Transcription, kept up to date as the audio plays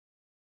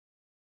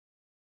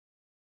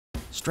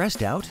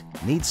Stressed out?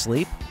 Need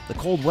sleep? The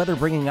cold weather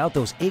bringing out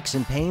those aches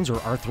and pains or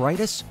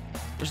arthritis?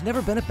 There's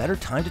never been a better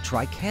time to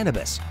try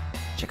cannabis.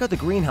 Check out the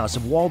greenhouse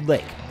of Walled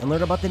Lake and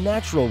learn about the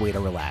natural way to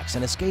relax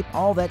and escape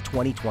all that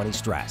 2020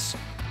 stress.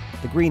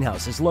 The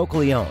greenhouse is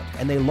locally owned,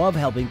 and they love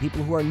helping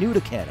people who are new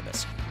to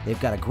cannabis. They've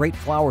got a great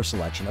flower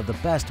selection of the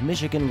best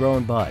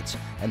Michigan-grown buds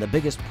and the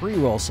biggest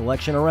pre-roll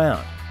selection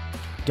around.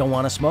 Don't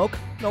want to smoke?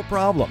 No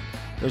problem.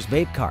 There's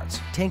vape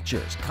carts,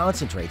 tinctures,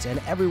 concentrates, and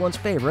everyone's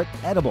favorite,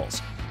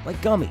 edibles, like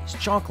gummies,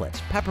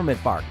 chocolates,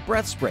 peppermint bark,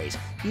 breath sprays,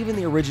 even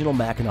the original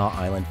Mackinac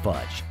Island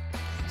fudge.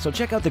 So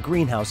check out the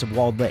greenhouse of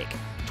Walled Lake.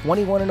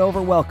 21 and over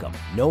welcome,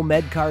 no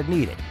med card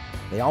needed.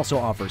 They also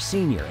offer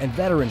senior and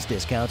veterans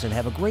discounts and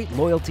have a great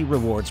loyalty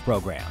rewards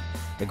program.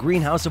 The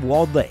Greenhouse of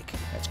Walled Lake.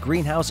 That's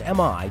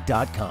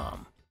greenhousemi.com.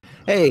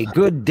 Hey,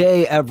 good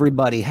day,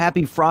 everybody.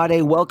 Happy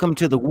Friday. Welcome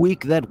to the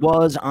week that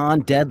was on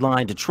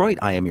Deadline Detroit.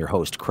 I am your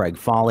host, Craig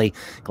Fahle.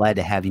 Glad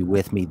to have you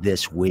with me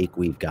this week.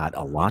 We've got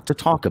a lot to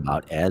talk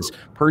about, as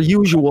per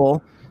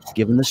usual,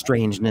 given the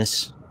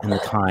strangeness and the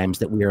times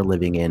that we are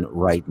living in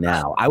right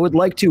now. I would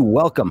like to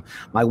welcome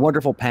my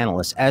wonderful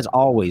panelists. As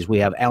always, we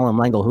have Allan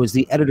Lengel, who is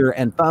the editor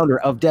and founder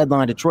of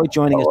Deadline Detroit,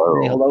 joining us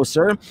today. Hello,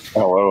 sir.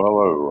 Hello,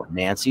 hello.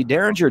 Nancy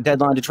Derringer,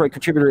 Deadline Detroit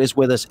contributor, is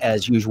with us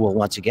as usual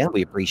once again.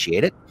 We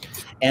appreciate it.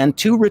 And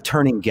two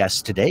returning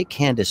guests today,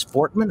 Candice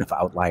Fortman of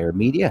Outlier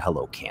Media.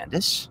 Hello,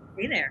 Candice.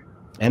 Hey there.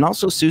 And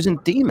also Susan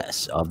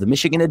Demas of the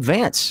Michigan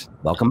Advance.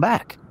 Welcome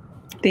back.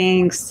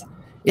 Thanks.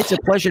 It's a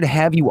pleasure to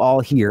have you all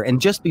here. And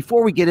just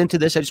before we get into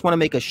this, I just want to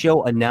make a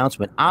show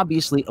announcement.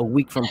 Obviously, a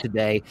week from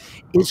today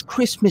is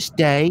Christmas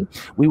Day.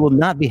 We will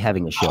not be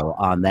having a show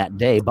on that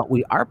day, but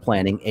we are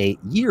planning a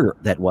Year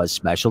That Was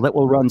special that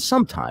will run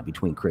sometime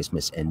between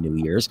Christmas and New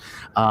Year's.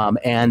 What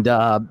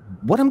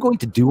I'm going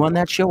to do on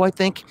that show, I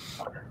think,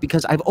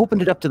 because I've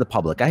opened it up to the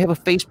public. I have a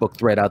Facebook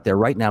thread out there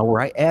right now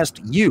where I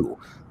asked you,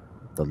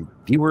 the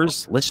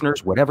viewers,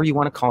 listeners, whatever you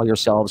want to call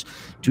yourselves,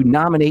 to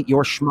nominate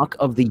your Schmuck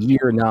of the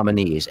Year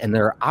nominees. And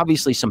there are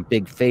obviously some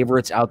big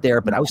favorites out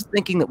there, but I was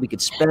thinking that we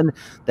could spend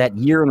that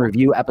year in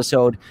review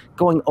episode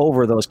going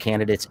over those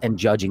candidates and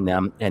judging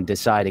them and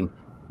deciding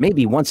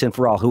maybe once and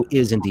for all who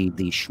is indeed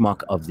the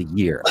Schmuck of the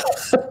Year.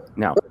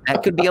 Now,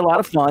 that could be a lot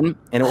of fun,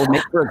 and it will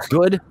make for a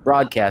good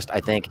broadcast,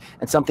 I think,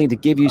 and something to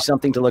give you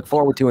something to look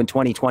forward to in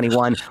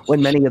 2021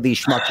 when many of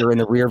these schmucks are in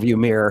the rearview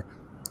mirror,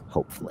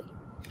 hopefully.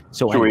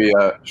 So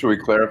should we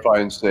clarify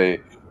and say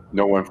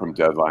no one from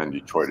Deadline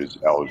Detroit is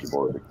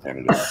eligible as a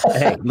candidate?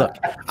 Hey, look,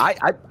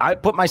 I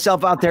put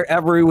myself out there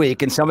every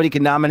week, and somebody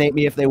can nominate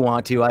me if they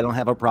want to. I don't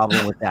have a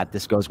problem with that.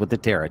 This goes with the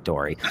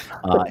territory.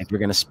 If you're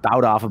going to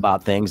spout off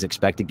about things,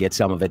 expect to get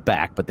some of it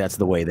back, but that's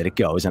the way that it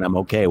goes, and I'm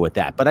okay with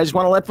that. But I just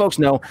want to let folks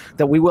know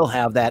that we will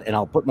have that, and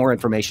I'll put more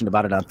information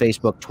about it on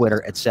Facebook,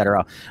 Twitter,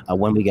 etc.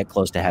 When we get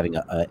close to having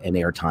an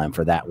airtime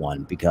for that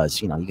one,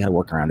 because, you know, you got to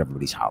work around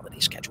everybody's holiday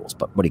schedules,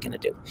 but what are you going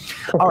to do?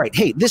 All right,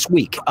 hey, this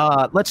week,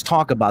 let's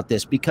talk about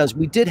this, because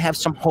we did have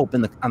some hope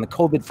on the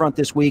COVID front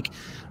this week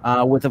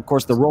with, of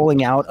course, the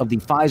rolling out of the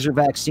Pfizer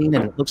vaccine.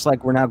 And it looks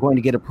like we're now going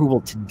to get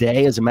approval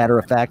today, as a matter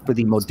of fact, for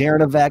the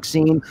Moderna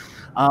vaccine.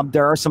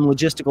 There are some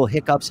logistical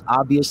hiccups,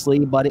 obviously,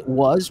 but it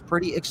was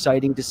pretty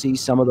exciting to see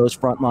some of those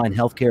frontline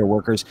healthcare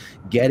workers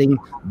getting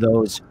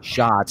those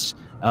shots,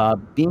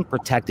 being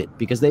protected,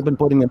 because they've been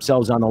putting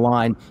themselves on the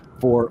line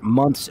for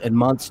months and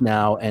months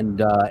now, and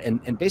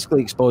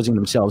basically exposing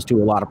themselves to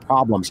a lot of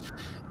problems.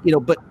 You know,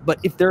 but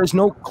if there is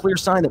no clear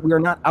sign that we are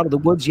not out of the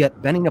woods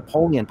yet, Benny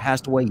Napoleon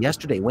passed away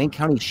yesterday, Wayne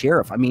County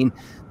Sheriff. I mean,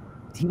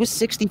 he was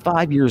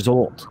 65 years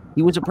old.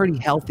 He was a pretty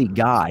healthy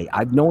guy.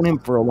 I've known him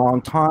for a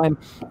long time.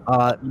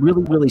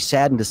 Really, really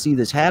saddened to see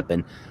this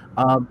happen.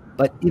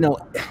 But, you know,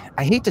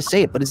 I hate to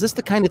say it, but is this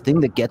the kind of thing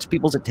that gets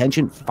people's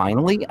attention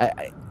finally?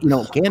 You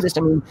know, Candice,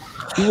 I mean,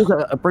 he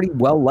was a pretty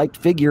well-liked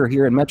figure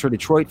here in Metro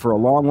Detroit for a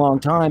long, long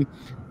time.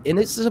 And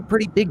this is a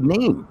pretty big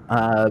name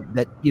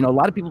that, you know, a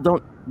lot of people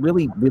don't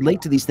really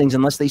relate to these things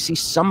unless they see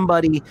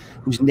somebody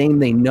whose name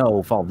they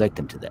know fall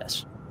victim to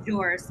this.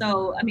 Sure.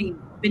 So, I mean,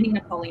 Benny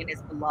Napoleon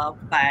is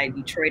beloved by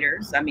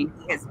Detroiters. I mean,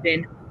 he has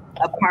been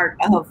a part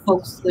of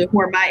folks who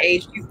are my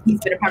age. He's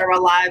been a part of our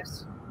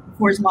lives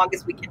for as long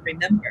as we can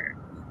remember.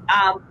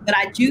 But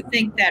I do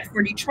think that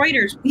for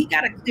Detroiters, we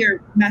got a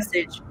clear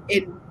message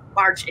in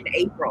March and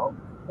April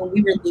when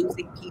we were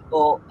losing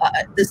people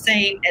at the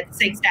same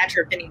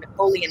stature of Benny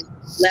Napoleon,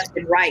 left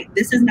and right.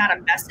 This is not a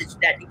message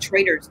that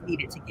Detroiters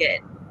needed to get.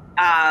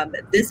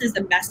 This is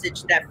a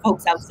message that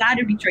folks outside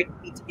of Detroit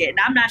need to get. And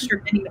I'm not sure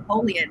Benny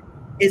Napoleon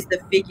is the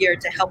figure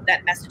to help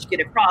that message get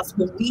across.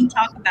 When we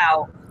talk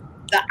about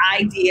the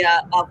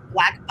idea of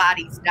Black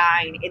bodies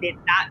dying and it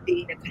not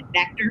being a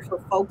connector for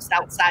folks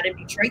outside of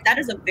Detroit, that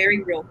is a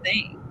very real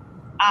thing.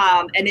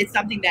 And it's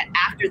something that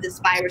after this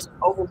virus is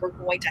over, we're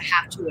going to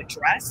have to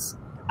address.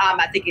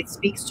 I think it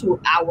speaks to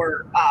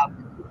our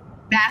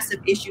massive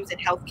issues in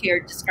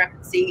healthcare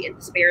discrepancy and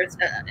disparities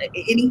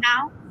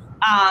anyhow.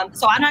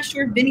 So I'm not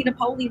sure if Benny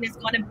Napoleon is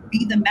going to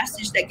be the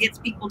message that gets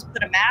people to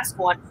put a mask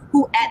on,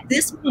 who at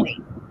this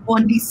point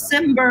on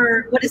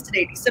December, what is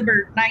today?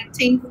 December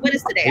 19th? What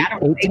is today? I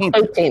don't know.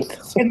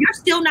 18th. If you're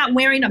still not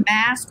wearing a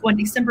mask on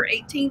December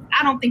 18th,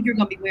 I don't think you're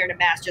going to be wearing a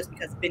mask just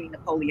because Benny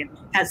Napoleon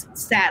has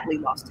sadly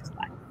lost his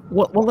life.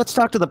 Well, let's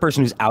talk to the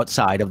person who's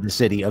outside of the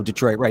city of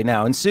Detroit right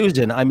now. And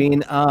Susan, I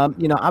mean,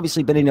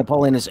 obviously Benny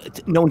Napoleon is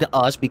known to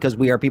us because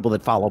we are people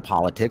that follow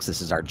politics.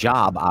 This is our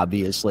job,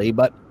 obviously.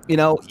 But,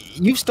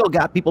 you've still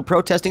got people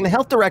protesting the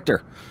health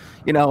director,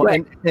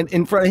 right. and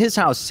in front of his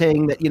house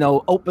saying that,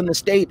 open the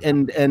state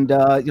and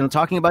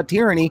talking about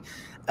tyranny.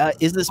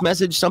 Is this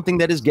message something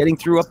that is getting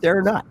through up there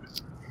or not?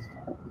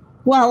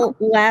 Well,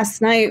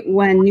 last night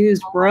when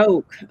news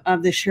broke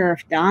of the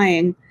sheriff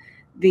dying,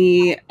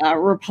 the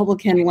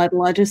Republican-led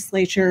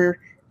legislature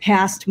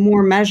passed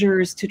more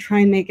measures to try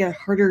and make it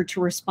harder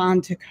to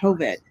respond to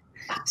COVID.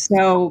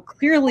 So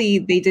clearly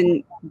they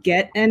didn't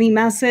get any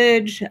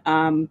message.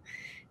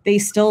 They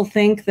still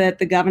think that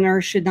the governor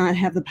should not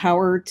have the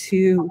power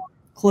to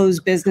close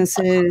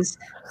businesses,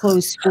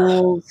 close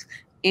schools,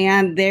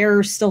 and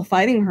they're still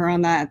fighting her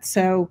on that.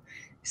 So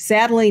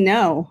sadly,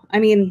 no. I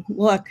mean,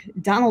 look,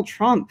 Donald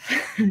Trump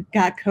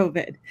got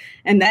COVID,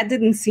 and that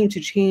didn't seem to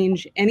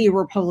change any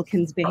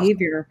Republicans'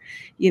 behavior.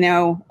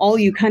 All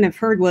you kind of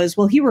heard was,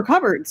 well, he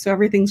recovered, so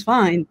everything's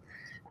fine.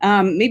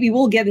 Maybe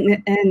we'll get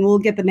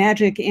the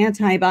magic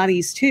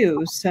antibodies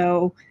too.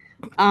 So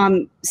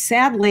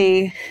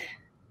sadly,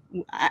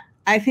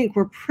 I think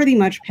we're pretty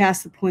much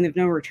past the point of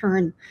no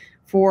return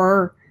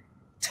for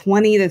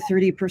 20 to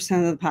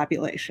 30% of the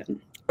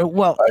population.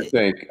 Well, I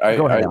think I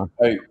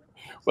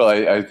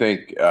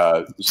think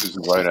this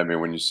isn't right. I mean,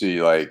 when you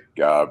see like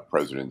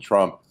President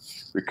Trump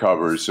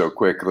recovers so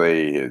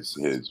quickly,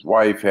 his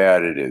wife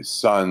had it, his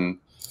son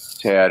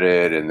had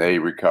it, and they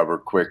recover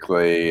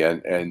quickly,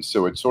 and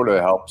so it sort of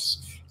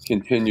helps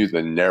continue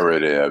the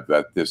narrative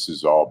that this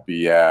is all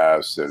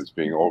BS and it's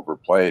being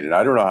overplayed. And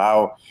I don't know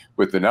how,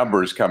 with the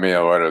numbers coming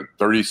out at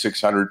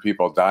 3,600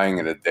 people dying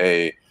in a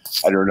day,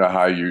 I don't know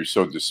how you're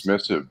so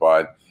dismissive,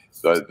 but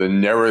the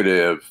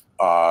narrative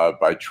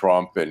by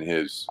Trump and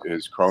his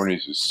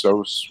cronies is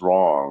so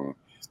strong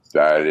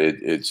that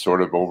it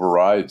sort of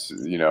overrides,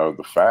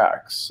 the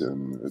facts,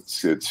 and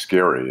it's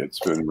scary. It's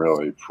been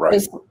really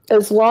frightening.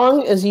 As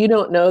long as you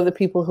don't know the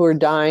people who are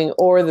dying,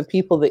 or the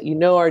people that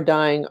are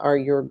dying are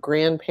your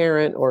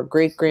grandparent or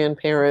great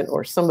grandparent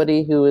or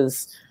somebody who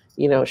is,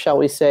 shall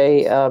we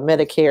say,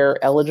 Medicare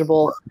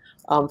eligible,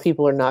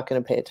 people are not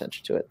going to pay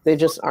attention to it. They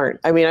just aren't.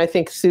 I mean, I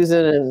think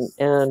Susan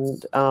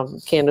and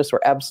Candice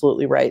were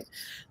absolutely right.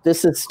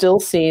 This is still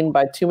seen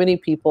by too many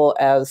people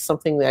as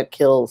something that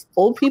kills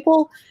old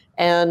people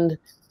and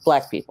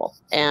Black people.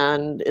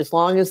 And as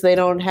long as they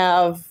don't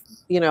have,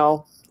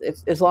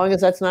 as long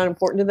as that's not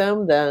important to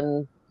them,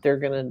 then they're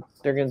gonna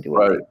do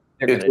right.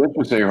 it. It's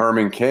interesting.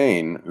 Herman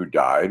Cain, who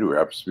died, who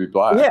happens to be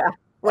Black. Yeah,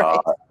 right.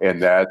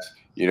 And that's,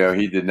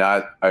 he did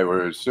not, I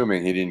was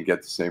assuming he didn't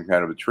get the same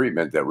kind of a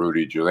treatment that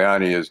Rudy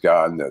Giuliani has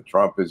gotten, that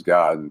Trump has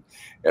gotten,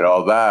 and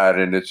all that.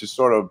 And it's just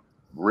sort of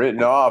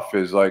written off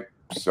as like,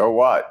 so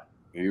what?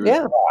 He was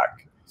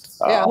Black.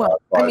 Yeah.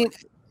 I mean,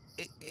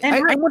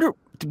 I wonder,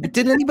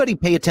 did anybody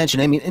pay attention?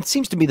 I mean, it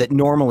seems to me that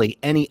normally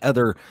any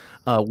other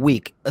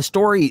week, a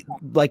story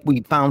like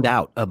we found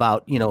out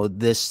about,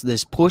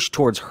 this push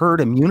towards herd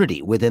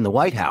immunity within the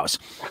White House,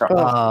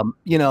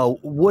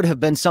 would have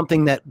been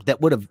something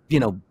that would have,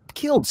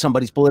 killed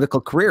somebody's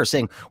political career,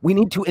 saying we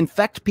need to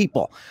infect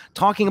people.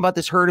 Talking about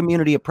this herd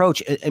immunity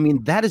approach, I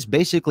mean, that is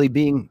basically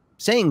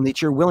saying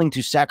that you're willing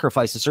to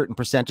sacrifice a certain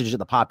percentage of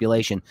the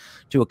population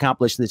to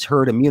accomplish this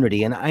herd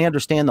immunity. And I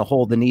understand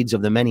the needs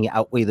of the many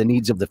outweigh the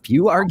needs of the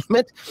few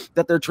argument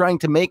that they're trying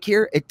to make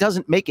here. It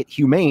doesn't make it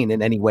humane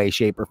in any way,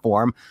 shape, or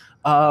form.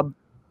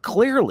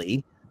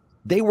 Clearly,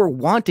 they were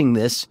wanting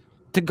this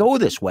to go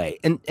this way.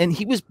 And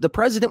the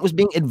president was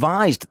being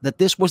advised that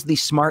this was the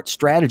smart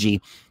strategy,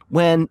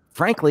 when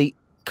frankly,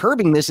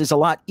 curbing this is a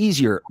lot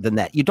easier than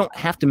that. You don't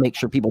have to make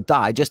sure people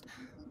die. Just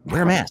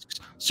wear masks,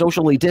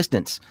 socially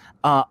distance,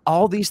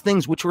 all these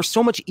things, which were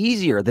so much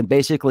easier than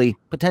basically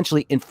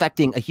potentially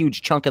infecting a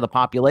huge chunk of the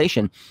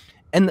population.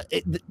 And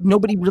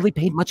nobody really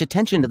paid much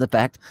attention to the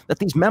fact that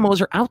these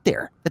memos are out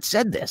there that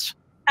said this.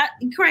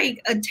 Craig,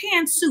 a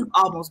tan suit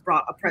almost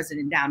brought a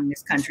president down in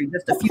this country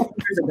just a few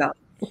years ago.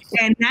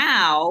 And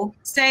now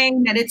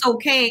saying that it's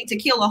okay to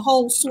kill a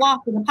whole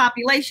swath of the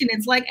population,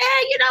 it's like,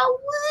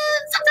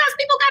 sometimes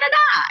people gotta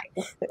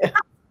die.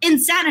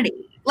 Insanity.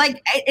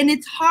 And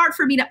it's hard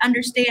for me to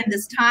understand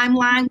this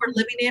timeline we're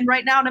living in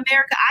right now in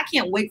America. I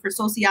can't wait for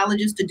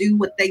sociologists to do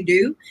what they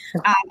do.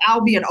 I'll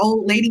be an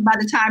old lady by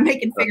the time they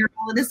can figure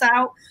all of this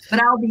out,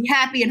 but I'll be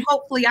happy, and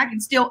hopefully I can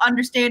still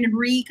understand and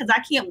read, because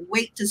I can't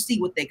wait to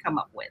see what they come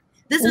up with.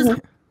 This is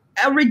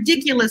a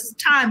ridiculous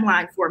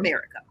timeline for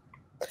America.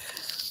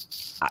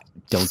 I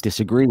don't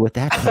disagree with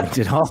that point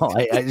at all.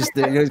 I just,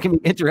 it's going to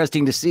be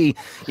interesting to see,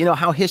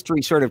 how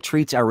history sort of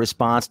treats our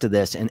response to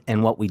this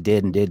and what we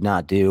did and did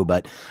not do.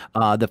 But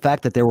the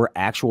fact that there were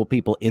actual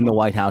people in the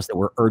White House that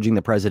were urging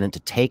the president to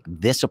take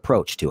this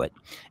approach to it,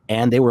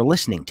 and they were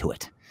listening to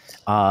it.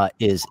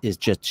 is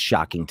just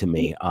shocking to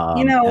me.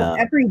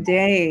 Every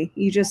day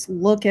you just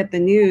look at the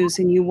news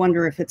and you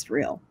wonder if it's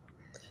real.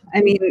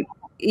 I mean,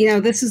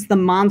 this is the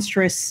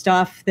monstrous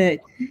stuff that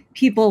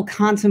people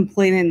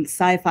contemplate in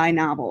sci-fi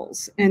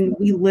novels, and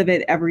we live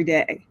it every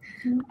day.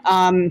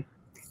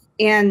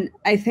 And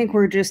I think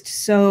we're just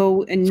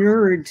so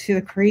inured to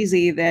the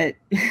crazy that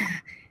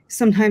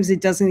sometimes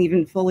it doesn't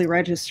even fully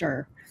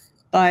register.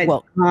 But,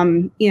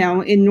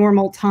 in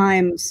normal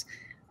times,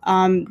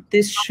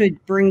 this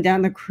should bring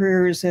down the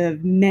careers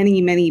of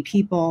many, many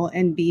people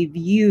and be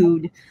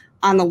viewed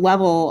on the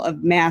level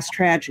of mass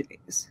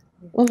tragedies.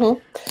 Mm-hmm.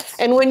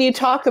 And when you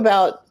talk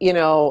about,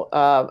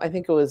 I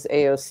think it was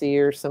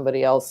AOC or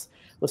somebody else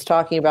was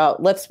talking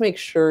about, let's make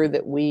sure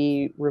that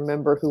we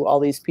remember who all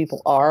these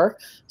people are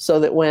so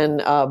that when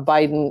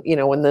Biden,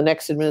 when the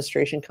next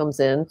administration comes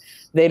in,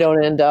 they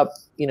don't end up,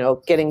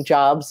 getting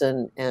jobs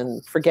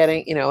and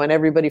forgetting, and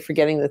everybody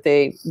forgetting that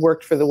they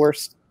worked for the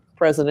worst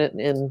president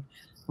in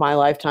my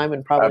lifetime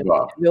and probably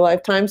your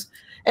lifetimes.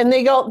 And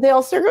they all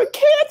start going,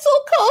 cancel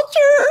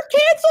culture.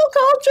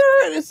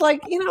 And it's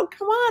like,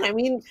 come on. I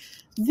mean,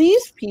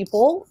 these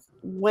people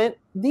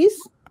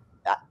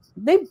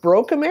they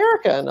broke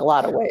America in a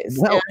lot of ways.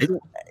 Well,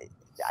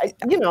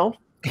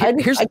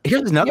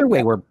 here's another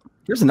way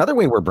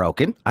we're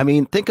broken. I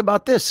mean, think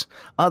about this.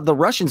 The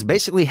Russians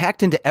basically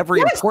hacked into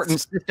every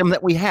important system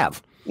that we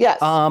have. Yes.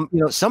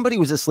 Somebody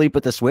was asleep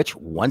at the switch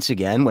once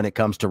again when it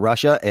comes to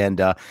Russia and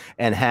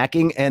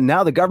hacking. And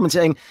now the government's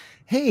saying,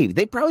 hey,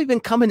 they've probably been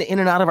coming in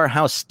and out of our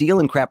house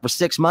stealing crap for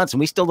 6 months and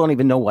we still don't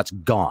even know what's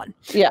gone.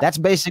 Yeah. That's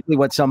basically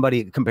what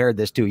somebody compared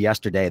this to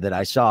yesterday that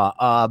I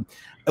saw.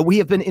 We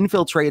have been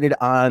infiltrated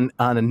on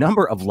a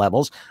number of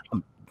levels.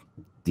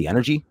 The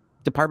Energy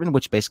Department,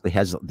 which basically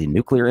has the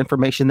nuclear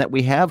information that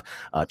we have,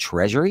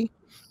 Treasury,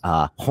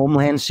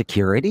 Homeland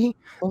Security,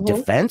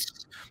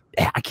 Defense.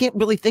 I can't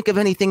really think of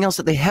anything else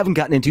that they haven't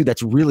gotten into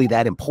that's really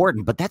that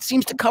important, but that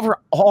seems to cover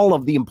all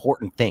of the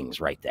important things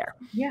right there.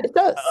 Yeah, it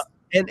does.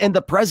 And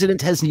the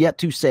president has yet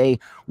to say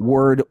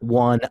word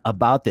one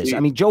about this.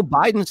 I mean, Joe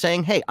Biden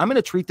saying, hey, I'm going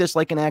to treat this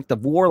like an act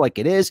of war, like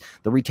it is.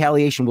 The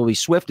retaliation will be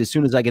swift. As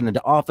soon as I get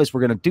into office,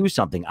 we're going to do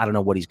something. I don't know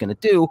what he's going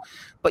to do.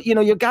 But,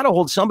 you've got to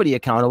hold somebody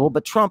accountable.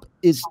 But Trump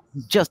is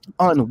just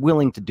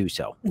unwilling to do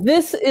so.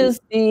 This is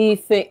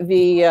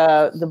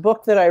the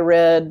book that I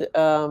read,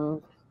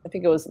 I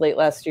think it was late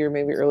last year,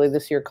 maybe early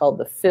this year, called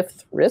The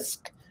Fifth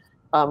Risk.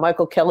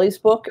 Michael Kelly's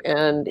book,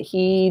 and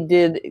he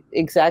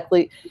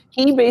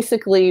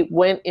basically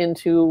went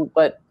into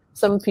what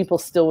some people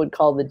still would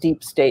call the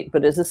deep state,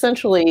 but is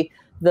essentially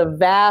the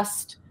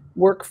vast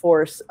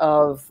workforce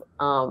of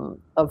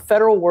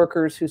federal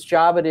workers whose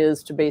job it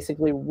is to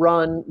basically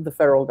run the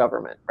federal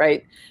government,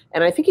 right?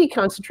 And I think he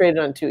concentrated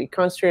on two. He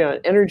concentrated on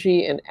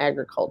energy and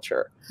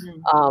agriculture.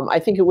 I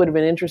think it would have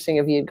been interesting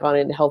if he had gone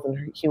into health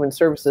and human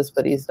services,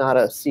 but he's not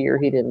a seer.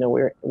 He didn't know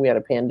we had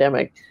a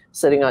pandemic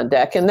sitting on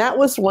deck. And that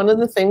was one of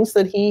the things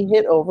that he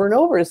hit over and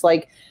over is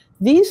like,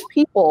 these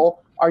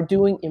people are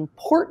doing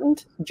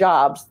important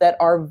jobs that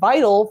are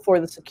vital for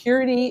the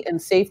security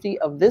and safety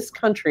of this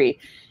country.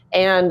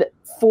 And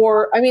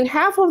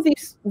half of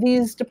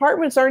these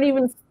departments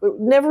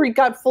never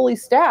got fully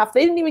staffed.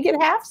 They didn't even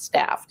get half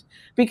staffed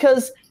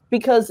because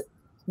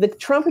the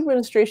Trump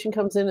administration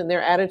comes in and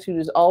their attitude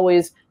is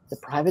always the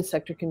private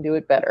sector can do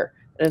it better.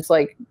 And it's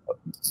like,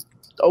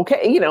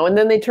 okay, and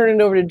then they turn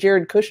it over to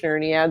Jared Kushner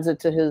and he adds it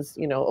to his,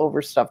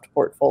 overstuffed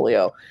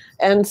portfolio.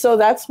 And so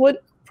that's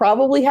what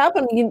probably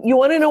happened. You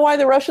want to know why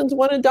the Russians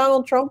wanted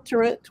Donald Trump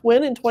to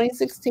win in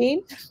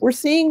 2016? We're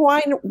seeing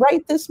why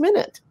right this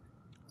minute.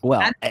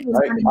 Well,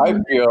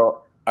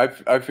 I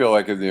feel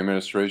like if the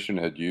administration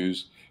had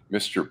used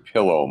Mr.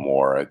 Pillow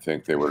more, I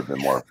think they would have been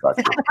more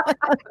effective.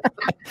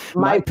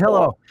 My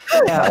pillow.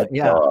 Yeah.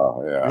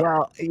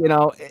 Well,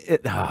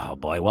 oh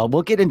boy. Well,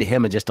 we'll get into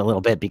him in just a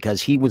little bit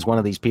because he was one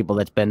of these people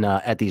that's been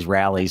at these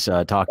rallies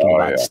talking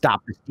about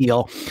stop the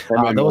steal.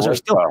 Those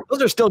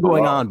are still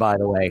going on, by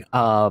the way.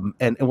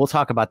 And we'll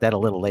talk about that a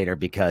little later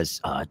because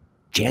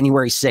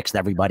January 6th,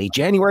 everybody,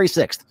 January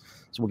 6th.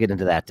 So we'll get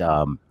into that,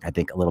 I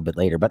think, a little bit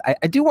later. But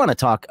I do want to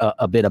talk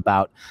a bit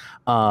about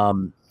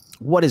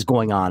what is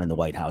going on in the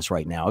White House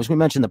right now. As we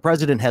mentioned, the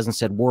president hasn't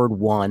said word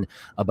one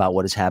about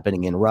what is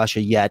happening in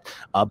Russia yet.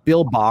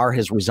 Bill Barr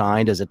has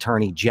resigned as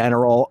attorney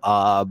general.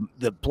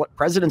 The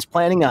president's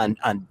planning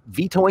on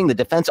vetoing the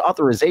defense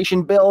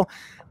authorization bill.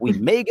 We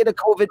may get a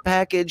COVID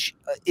package.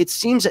 It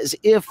seems as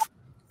if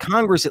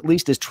Congress at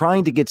least is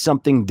trying to get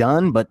something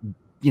done, but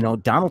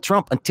Donald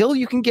Trump, until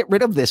you can get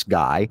rid of this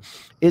guy,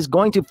 is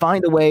going to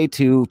find a way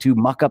to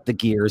muck up the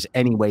gears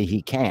any way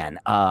he can.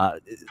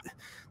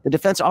 The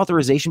defense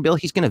authorization bill,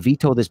 he's going to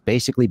veto this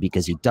basically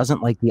because he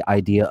doesn't like the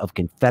idea of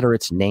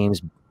Confederates'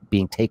 names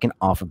being taken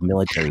off of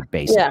military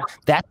bases. Yeah.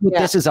 That's what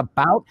this is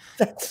about.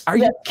 Are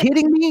you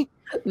kidding me?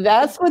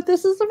 That's what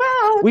this is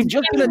about. We've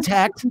just been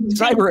attacked,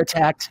 cyber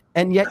attacked,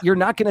 and yet you're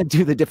not going to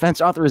do the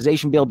defense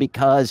authorization bill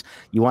because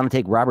you want to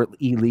take Robert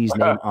E. Lee's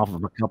name off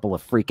of a couple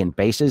of freaking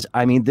bases.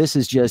 I mean, this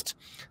is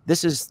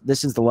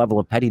the level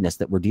of pettiness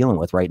that we're dealing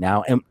with right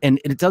now.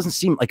 And it doesn't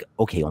seem like,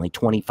 okay, only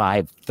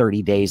 25,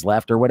 30 days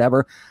left or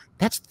whatever.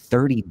 That's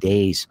 30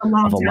 days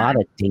of a lot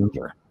of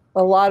danger.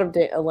 A lot of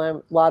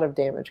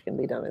damage can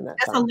be done in that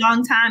That's time. a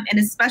long time, and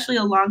especially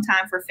a long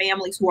time for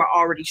families who are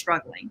already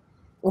struggling.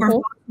 For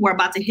folks who are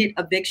about to hit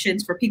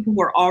evictions, for people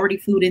who are already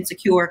food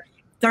insecure,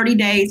 30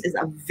 days is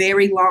a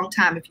very long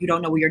time if you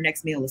don't know where your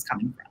next meal is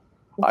coming from.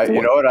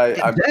 You know what?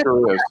 I'm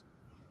curious.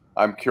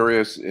 I'm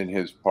curious in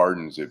his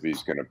pardons if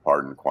he's going to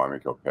pardon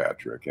Kwame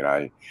Kilpatrick,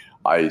 and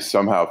I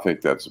somehow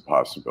think that's a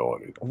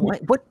possibility.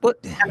 What?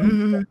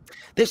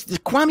 This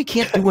Kwame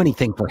can't do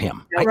anything for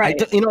him. Right.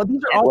 These are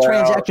all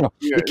transactional.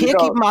 You can't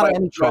keep him out of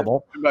any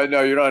trouble. But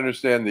no, you don't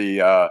understand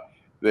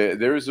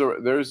there's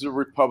a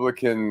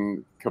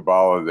Republican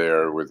Kabbalah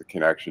there with a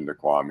connection to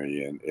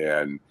Kwame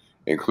and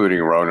including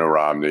Rona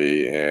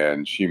Romney,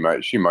 and she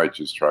might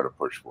just try to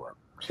push for him.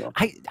 So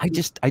I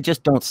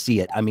just don't see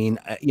it. I mean,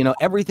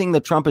 everything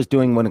that Trump is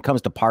doing when it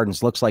comes to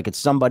pardons looks like it's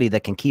somebody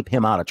that can keep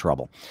him out of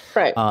trouble.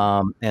 Right.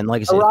 And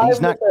like I said, if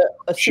he's not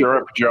a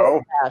Sheriff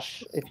Joe,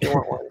 cash, if you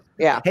want one.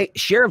 Yeah. Hey,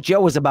 Sheriff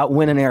Joe was about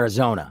winning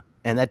Arizona,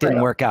 and that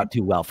didn't work out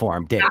too well for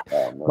him, did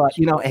it? But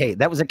hey,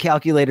 that was a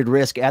calculated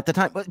risk at the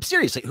time. But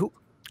seriously, who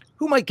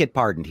might get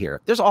pardoned here?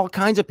 There's all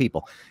kinds of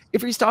people.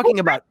 If he's talking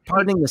about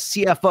pardoning the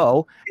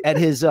CFO at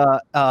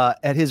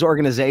his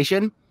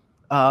organization,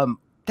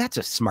 that's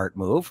a smart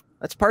move.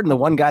 Let's pardon the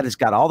one guy that's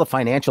got all the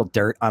financial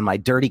dirt on my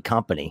dirty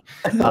company.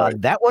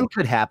 That one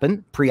could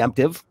happen.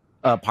 Preemptive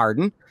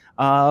pardon.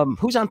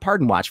 Who's on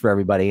pardon watch for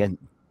everybody? And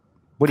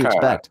what do you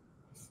expect?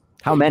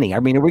 How many?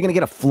 I mean, are we going to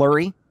get a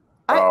flurry?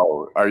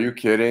 Oh, are you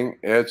kidding?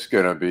 It's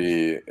going to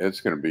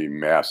be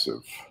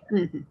massive.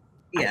 Mm-hmm.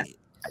 Yeah.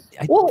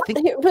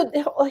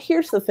 But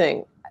here's the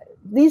thing.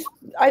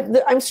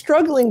 I'm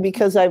struggling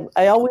because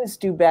I always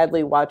do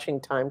badly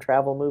watching time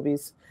travel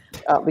movies.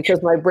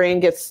 Because my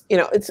brain gets,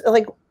 it's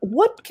like,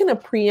 what can a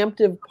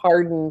preemptive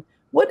pardon,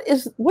 what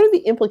are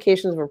the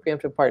implications of a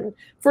preemptive pardon?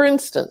 For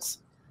instance,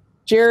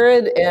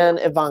 Jared and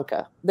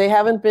Ivanka, they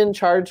haven't been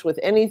charged with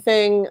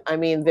anything. I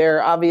mean,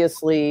 they're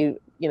obviously,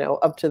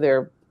 up to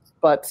their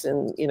butts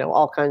in,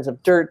 all kinds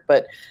of dirt,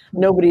 but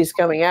nobody's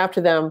coming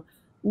after them.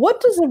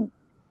 Is it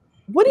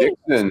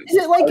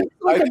like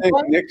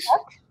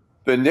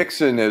the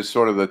Nixon is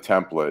sort of the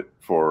template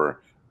for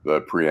the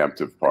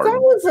preemptive pardon.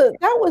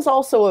 That was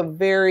also a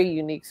very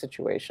unique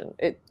situation.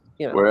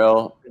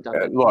 Look,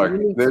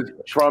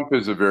 Trump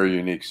is a very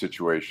unique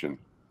situation.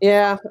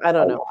 Yeah, I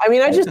don't know. I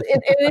mean, and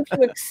if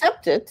you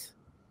accept it,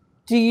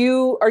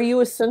 are you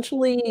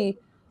essentially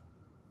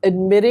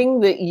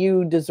admitting that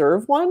you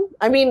deserve one?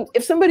 I mean,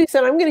 if somebody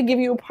said, "I'm going to give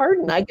you a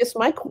pardon," I guess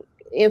my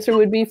answer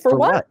would be, for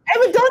what? I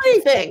haven't done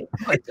anything.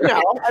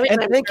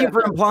 And thank you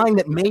for implying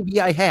that maybe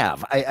I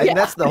have.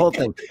 That's the whole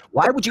thing.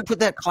 Why would you put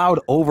that cloud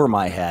over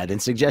my head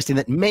and suggesting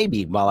that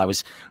maybe while I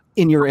was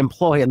in your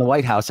employ in the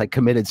White House, I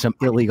committed some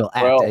illegal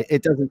act?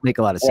 It doesn't make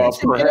a lot of sense.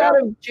 Get out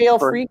of jail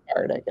free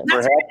card, I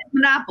guess.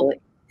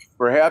 Monopoly.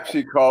 Perhaps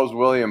he calls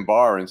William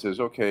Barr and says,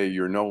 "Okay,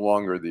 you're no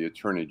longer the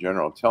Attorney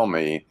General. Tell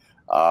me,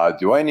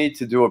 do I need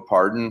to do a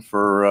pardon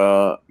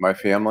for my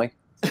family?"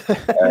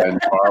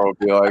 And Barr will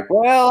be like,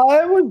 "Well,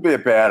 that wouldn't be a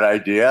bad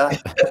idea."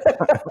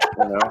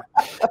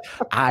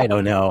 I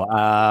don't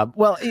know.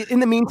 Well, in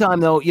the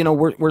meantime, though,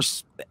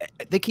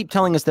 they keep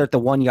telling us they're at the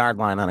 1 yard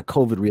line on a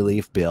COVID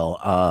relief bill,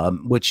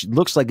 which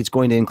looks like it's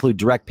going to include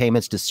direct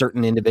payments to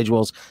certain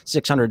individuals,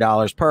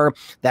 $600 per.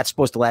 That's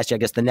supposed to last you, I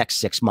guess, the next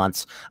 6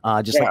 months.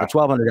 Like the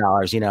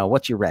 $1,200.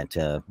 What's your rent?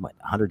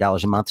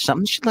 $100 a month or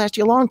something? It should last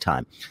you a long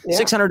time. Yeah.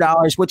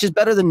 $600, which is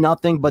better than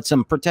nothing, but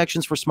some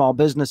protections for small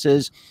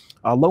businesses.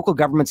 Local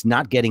governments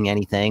not getting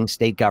anything,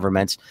 state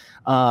governments.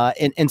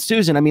 And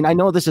Susan, I mean, I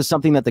know this is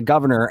something that the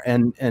governor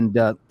and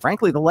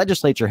frankly, the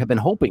legislature have been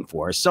hoping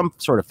for, some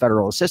sort of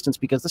federal assistance,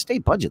 because the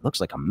state budget looks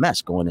like a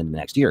mess going into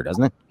next year,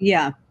 doesn't it?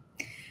 Yeah.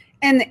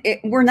 And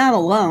we're not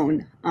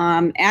alone.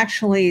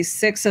 Actually,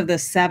 6 of the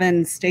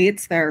 7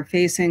 states that are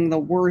facing the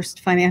worst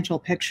financial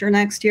picture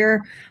next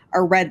year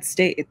are red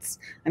states.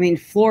 I mean,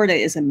 Florida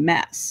is a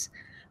mess.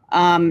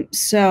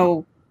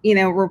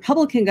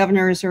 Republican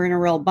governors are in a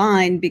real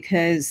bind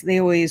because they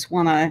always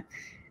want to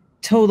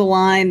toe the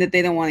line that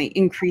they don't want to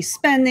increase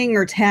spending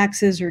or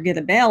taxes or get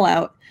a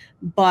bailout.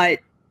 But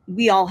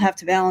we all have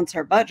to balance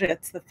our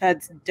budgets. The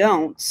feds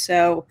don't.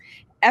 So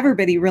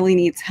everybody really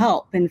needs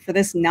help. And for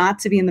this not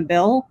to be in the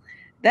bill,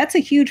 that's a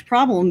huge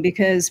problem,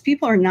 because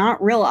people are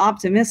not real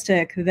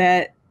optimistic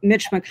that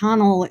Mitch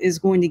McConnell is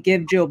going to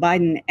give Joe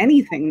Biden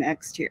anything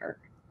next year.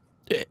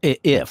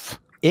 If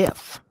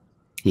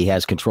he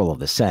has control of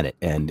the Senate,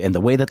 and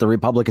the way that the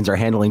Republicans are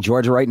handling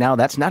Georgia right now,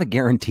 that's not a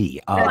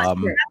guarantee. That's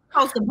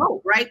supposed to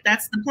vote, right?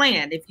 That's the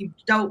plan. If you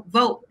don't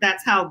vote,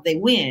 that's how they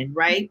win,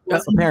 right?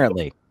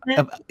 Apparently.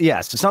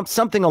 Yes,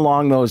 something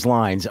along those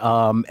lines.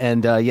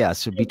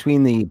 Yes,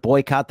 between the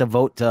boycott the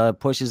vote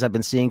pushes I've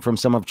been seeing from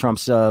some of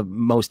Trump's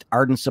most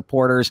ardent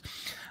supporters,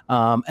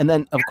 and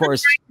then of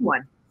course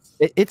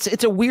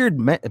it's a weird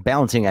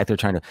balancing act they're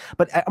trying to.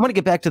 But I'm going to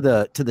get back to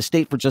the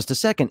state for just a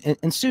second.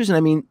 And Susan,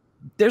 I mean,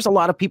 there's a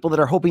lot of people that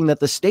are hoping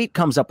that the state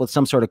comes up with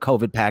some sort of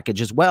COVID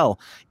package as well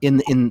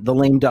in the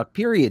lame duck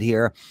period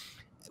here.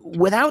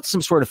 Without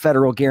some sort of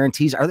federal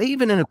guarantees, are they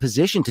even in a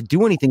position to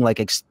do anything like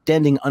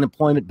extending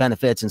unemployment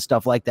benefits and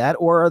stuff like that?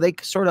 Or are they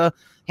sort of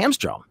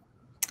hamstrung?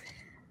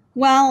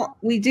 Well,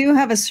 we do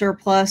have a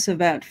surplus of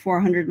about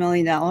 $400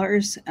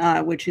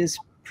 million, which is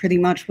pretty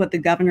much what the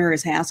governor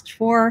has asked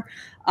for.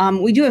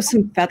 We do have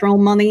some federal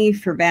money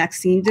for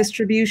vaccine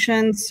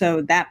distribution,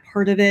 so that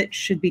part of it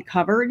should be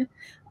covered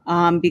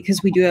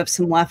because we do have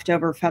some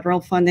leftover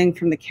federal funding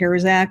from the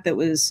CARES Act that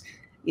was,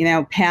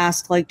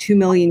 passed like 2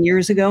 million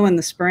years ago in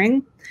the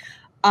spring.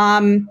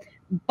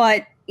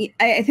 But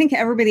I think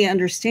everybody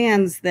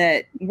understands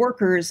that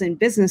workers and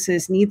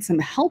businesses need some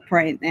help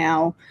right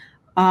now,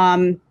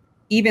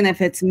 even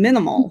if it's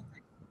minimal.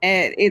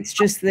 It's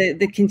just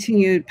the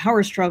continued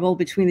power struggle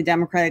between the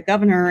Democratic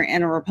governor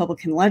and a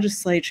Republican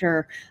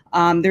legislature.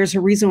 There's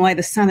a reason why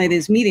the Senate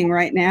is meeting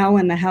right now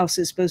and the House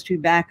is supposed to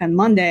be back on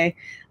Monday.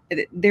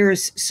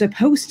 There's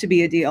supposed to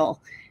be a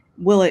deal.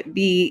 Will it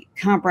be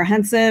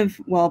comprehensive?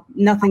 Well,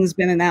 nothing's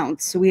been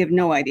announced, so we have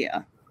no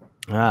idea.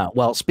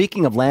 Well,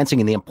 speaking of Lansing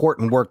and the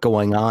important work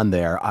going on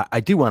there, I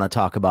do want to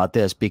talk about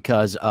this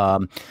because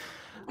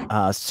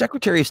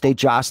Secretary of State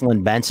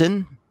Jocelyn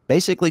Benson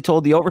basically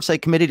told the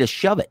Oversight Committee to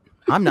shove it.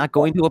 I'm not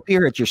going to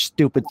appear at your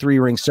stupid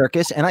three-ring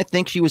circus, and I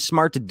think she was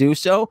smart to do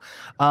so.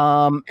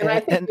 And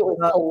I think it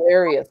was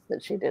hilarious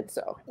that she did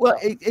so. Well,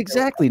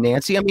 exactly,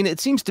 Nancy. I mean,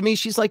 it seems to me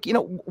she's like,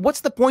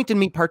 what's the point in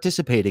me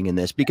participating in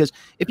this? Because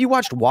if you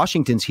watched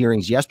Washington's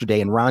hearings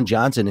yesterday and Ron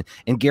Johnson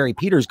and Gary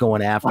Peters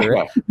going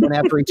after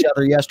each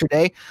other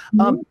yesterday,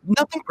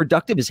 nothing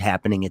productive is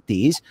happening at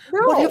these.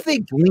 No. What have they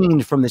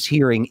gleaned from this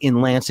hearing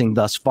in Lansing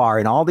thus far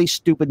in all these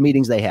stupid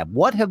meetings they have?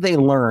 What have they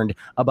learned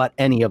about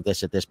any of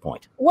this at this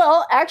point?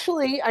 Well, actually,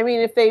 I mean,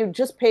 if they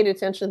just paid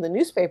attention to the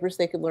newspapers,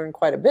 they could learn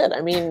quite a bit.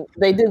 I mean,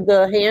 they did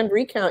the hand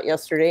recount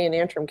yesterday in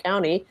Antrim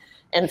County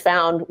and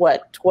found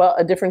 12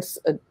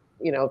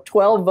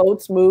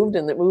 votes moved,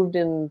 and that moved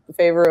in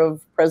favor of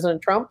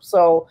President Trump.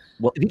 So,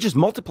 well, if you just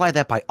multiply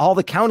that by all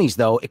the counties,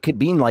 though, it could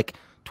mean like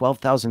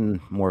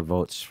 12,000 more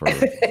votes for.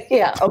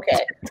 Yeah. Okay.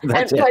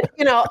 But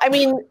I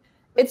mean,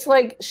 it's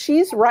like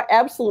she's right,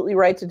 absolutely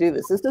right to do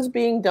this. This is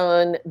being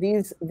done.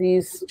 These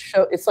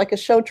show. It's like a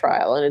show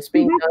trial, and it's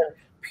being done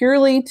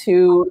purely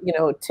to,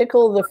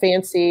 tickle the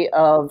fancy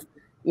of,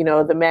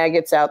 the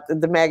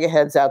MAGA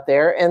heads out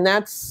there. And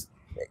that's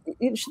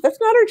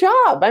not her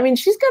job. I mean,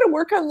 she's got to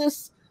work on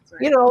this,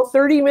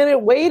 30-minute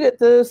wait at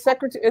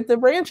the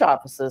branch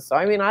offices. So,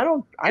 I mean, I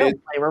don't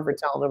blame her for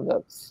telling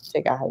them to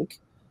take a hike.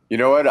 You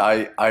know what?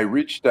 I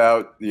reached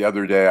out the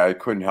other day. I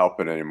couldn't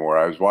help it anymore.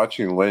 I was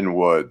watching Lynn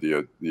Wood,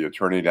 the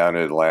attorney down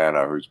in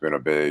Atlanta, who's been a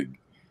big,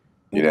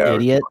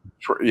 idiot.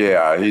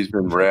 Yeah, he's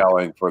been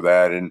railing for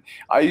that. And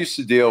I used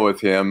to deal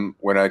with him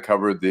when I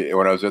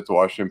was at the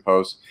Washington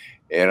Post,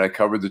 and I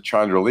covered the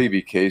Chandra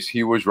Levy case.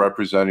 He was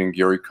representing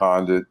Gary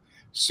Condit,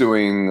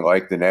 suing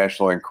like the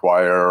National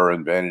Enquirer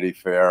and Vanity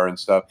Fair and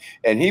stuff.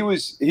 And he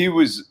was,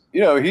 he's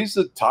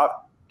the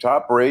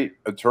top rate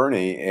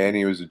attorney, and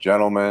he was a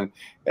gentleman.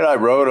 And I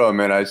wrote him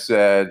and I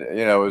said,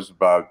 it was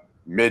about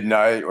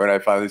midnight when I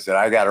finally said,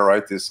 I got to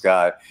write this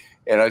guy.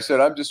 And I said,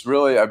 I've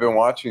been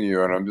watching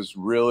you, and I'm just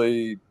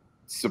really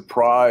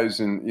surprised.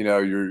 And,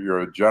 you're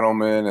a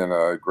gentleman and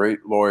a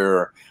great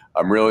lawyer.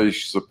 I'm really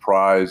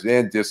surprised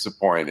and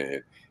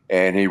disappointed.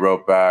 And he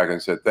wrote back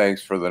and said,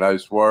 thanks for the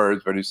nice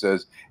words. But he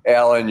says,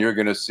 Allan, you're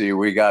going to see,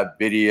 we got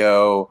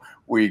video,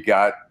 we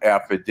got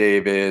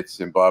affidavits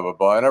and blah, blah,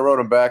 blah. And I wrote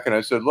him back and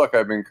I said, look,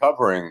 I've been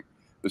covering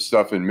the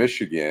stuff in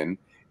Michigan,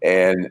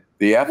 and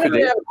the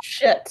affidavits,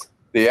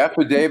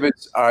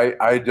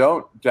 I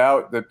don't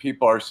doubt that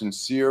people are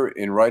sincere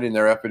in writing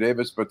their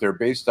affidavits, but they're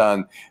based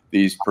on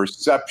these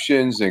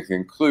perceptions and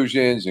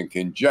conclusions and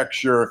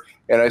conjecture.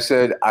 And I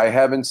said, I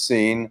haven't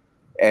seen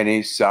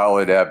any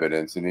solid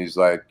evidence. And he's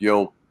like,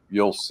 you'll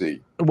see.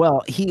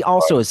 Well, he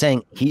also is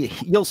saying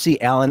you'll see,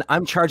 Allan,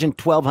 I'm charging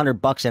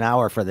 $1,200 an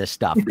hour for this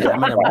stuff. I'm going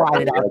to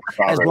ride it out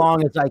as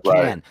long as I can.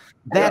 Right.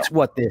 That's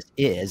what this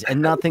is,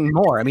 and nothing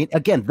more. I mean,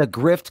 again, the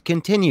grift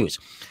continues.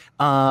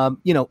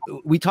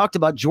 We talked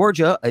about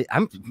Georgia.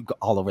 I'm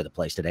all over the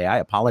place today. I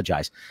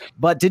apologize.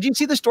 But did you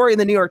see the story in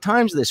the New York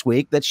Times this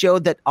week that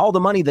showed that all the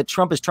money that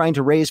Trump is trying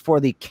to raise for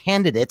the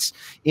candidates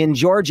in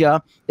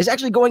Georgia is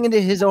actually going into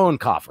his own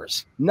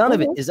coffers? None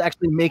of it is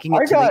actually making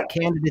it to the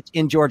candidates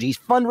in Georgia. He's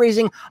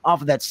fundraising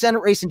off of that Senate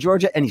race in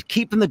Georgia, and he's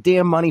keeping the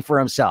damn money for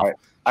himself.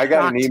 I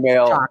got an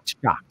email. Shocked.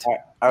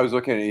 I was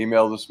looking at an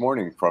email this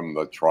morning from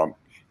the Trump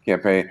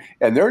campaign,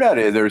 and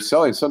they're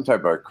selling some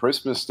type of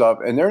Christmas stuff,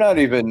 and they're not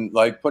even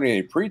like putting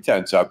any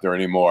pretense out there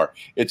anymore.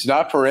 It's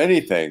not for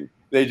anything.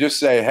 They just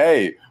say,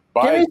 hey,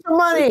 give me some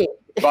money.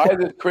 buy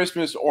this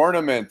Christmas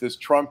ornament, this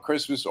Trump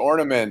Christmas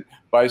ornament,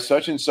 buy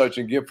such and such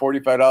and give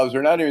 $45.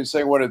 They're not even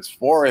saying what it's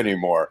for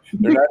anymore.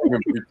 They're not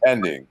even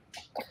pretending.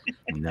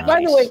 Nice.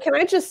 By the way, can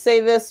I just say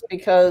this,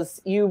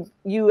 because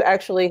you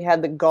actually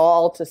had the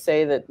gall to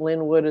say that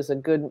Lin Wood is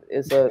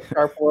a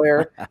sharp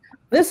lawyer.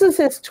 This is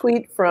his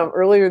tweet from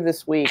earlier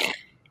this week.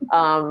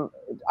 I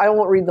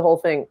won't read the whole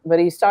thing, but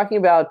he's talking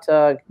about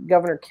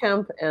Governor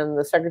Kemp and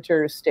the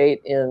Secretary of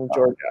State in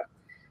Georgia.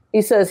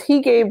 He says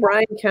he gave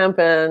Brian Kemp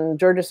and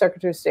Georgia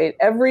Secretary of State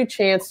every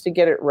chance to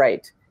get it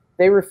right.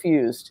 They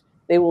refused.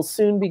 They will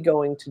soon be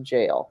going to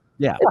jail.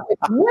 Yeah.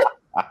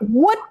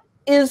 What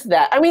is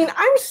that? I mean,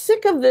 I'm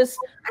sick of this.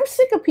 I'm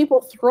sick of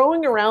people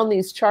throwing around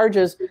these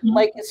charges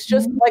like it's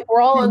just like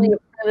we're all on The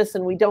Apprentice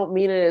and we don't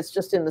mean it. It's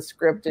just in the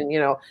script, and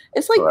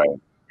it's like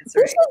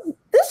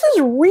this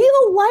is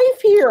real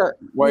life here.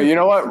 Well, you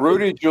know what?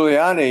 Rudy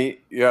Giuliani,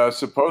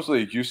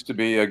 supposedly used to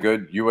be a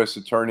good U.S.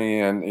 attorney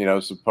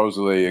and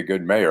supposedly a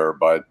good mayor,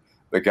 but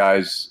the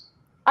guy's.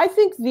 I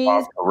think these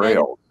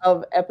kinds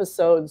of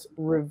episodes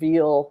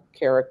reveal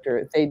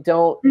character. They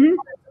don't.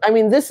 I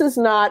mean, this is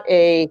not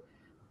a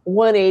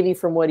 180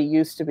 from what he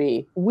used to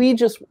be. We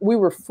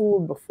were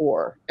fooled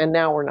before, and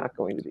now we're not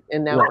going to be.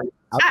 And now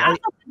I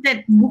thought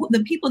that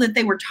the people that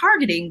they were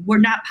targeting were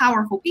not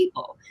powerful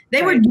people.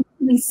 They were doing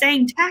these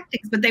same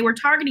tactics, but they were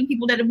targeting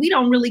people that we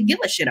don't really give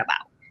a shit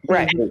about.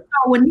 Right. And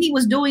so when he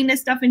was doing this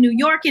stuff in New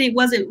York, and it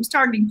was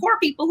targeting poor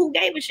people, who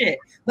gave a shit.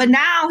 But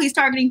now he's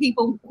targeting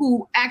people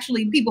who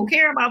actually people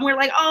care about. And we're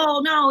like,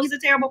 oh no, he's a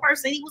terrible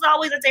person. He was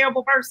always a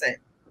terrible person.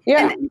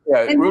 Yeah.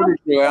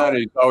 Rudy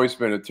Giuliani's always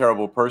been a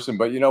terrible person,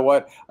 but you know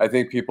what? I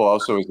think people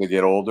also, as they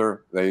get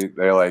older,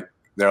 they're like,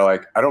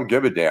 I don't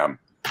give a damn.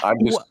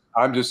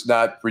 I'm just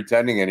not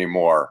pretending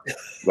anymore.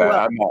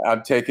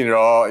 I'm taking it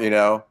all,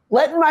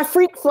 letting my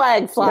freak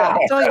flag fly.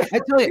 I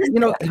tell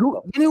you,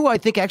 who I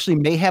think actually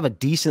may have a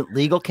decent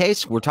legal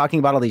case. We're talking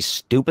about all these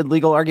stupid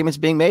legal arguments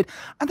being made.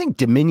 I think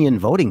Dominion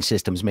Voting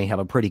Systems may have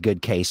a pretty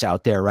good case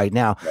out there right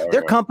now.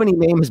 Their company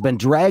name has been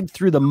dragged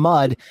through the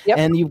mud,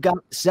 and you've got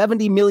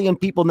 70 million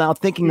people now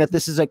thinking that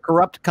this is a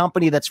corrupt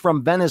company that's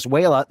from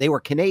Venezuela. They were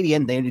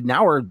Canadian. They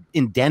now are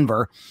in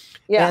Denver.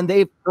 Yeah. And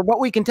they, for what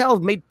we can tell,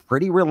 have made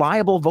pretty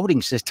reliable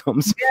voting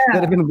systems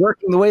that have been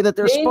working the way that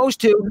they're supposed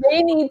to.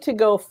 They need to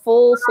go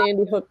full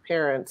Sandy Hook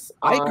parents.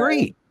 I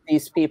agree.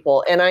 These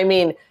people. And I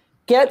mean,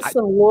 get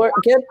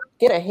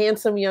a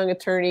handsome young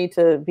attorney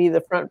to be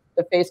the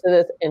face of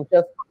this, and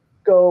just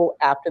go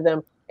after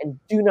them and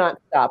do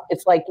not stop.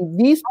 It's like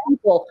these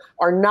people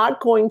are not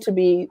going to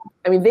be,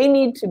 they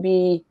need to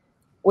be,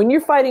 when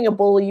you're fighting a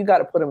bully, you got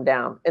to put them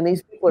down. And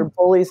these people are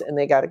bullies, and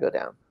they got to go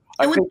down.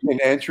 I think in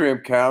Antrim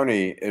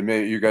County, and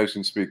maybe you guys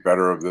can speak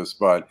better of this,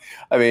 but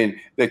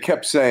they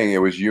kept saying it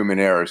was human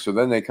error. So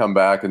then they come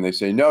back and they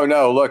say, no,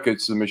 look,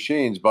 it's the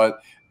machines.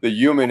 But the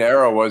human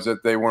error was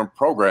that they weren't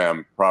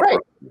programmed properly.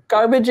 Right.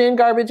 Garbage in,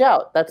 garbage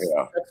out. That's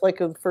like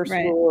the first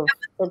rule of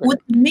programming. What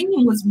to me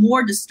was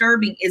more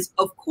disturbing is,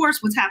 of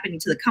course, what's happening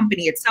to the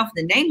company itself,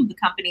 the name of the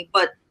company,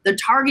 but the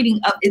targeting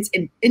of its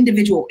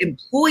individual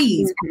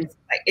employees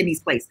in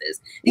these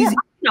places.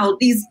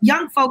 These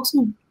young folks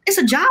who, it's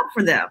a job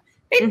for them.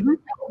 They don't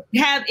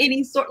have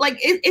any sort,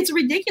 it's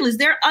ridiculous.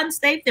 They're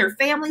unsafe. Their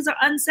families are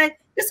unsafe.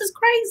 This is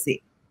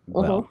crazy.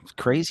 Well,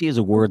 crazy is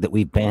a word that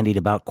we've bandied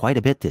about quite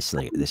a bit this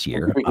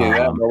year.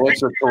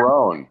 Melissa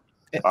Carone,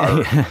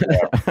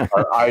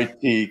 our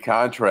IT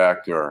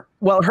contractor.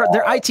 Well,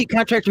 their IT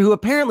contractor, who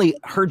apparently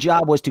her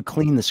job was to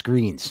clean the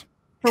screens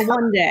for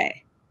one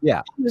day.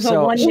 Yeah.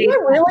 So was it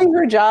really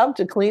her job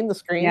to clean the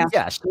screens?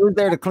 Yeah, she was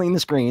there to clean the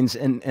screens,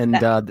 and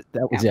that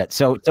was it.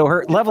 So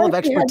her level of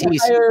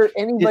expertise. Hire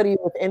anybody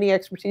with any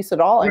expertise at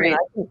all. I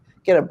can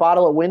get a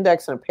bottle of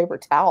Windex and a paper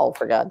towel,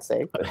 for God's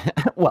sake.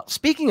 Well,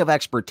 speaking of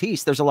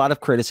expertise, there's a lot of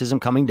criticism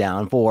coming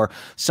down for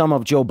some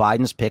of Joe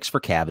Biden's picks for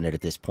cabinet at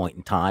this point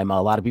in time.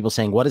 A lot of people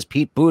saying, what does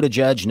Pete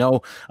Buttigieg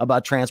know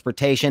about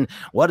transportation?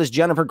 What does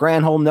Jennifer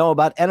Granholm know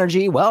about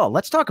energy? Well,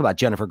 let's talk about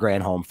Jennifer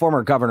Granholm,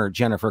 former Governor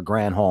Jennifer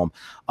Granholm,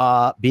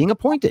 being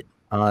appointed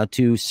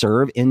to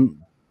serve in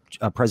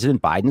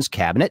President Biden's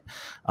cabinet,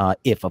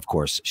 if, of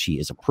course, she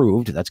is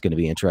approved. That's going to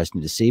be interesting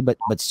to see. But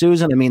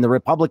Susan, the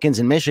Republicans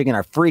in Michigan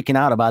are freaking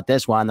out about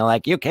this one. They're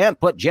like, you can't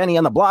put Jenny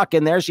on the block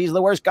in there. She's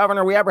the worst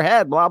governor we ever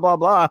had, blah, blah,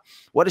 blah.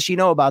 What does she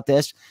know about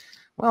this?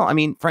 Well,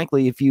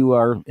 frankly, if you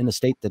are in a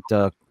state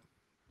that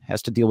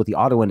has to deal with the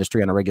auto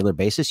industry on a regular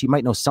basis, you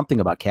might know something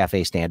about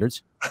CAFE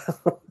standards.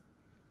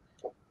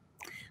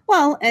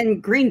 Well,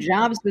 and green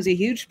jobs was a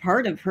huge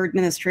part of her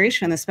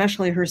administration,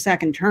 especially her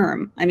second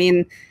term.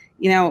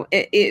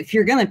 If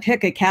you're going to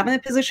pick a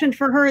cabinet position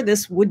for her,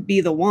 this would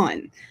be the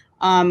one.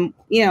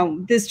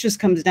 This just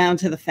comes down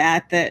to the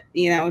fact that,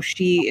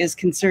 she is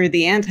considered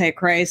the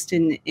Antichrist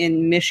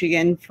in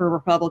Michigan for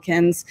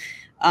Republicans.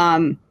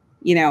 I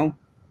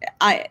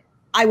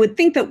would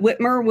think that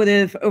Whitmer would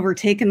have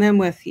overtaken them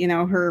with,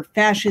 her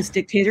fascist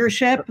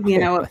dictatorship, of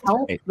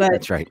help. But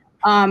that's right.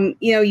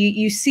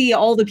 You see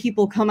all the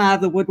people come out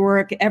of the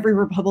woodwork. Every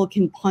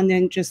Republican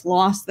pundit just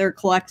lost their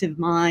collective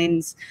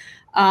minds.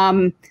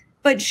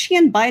 But she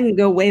and Biden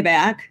go way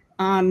back.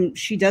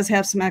 She does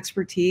have some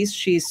expertise.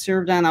 She's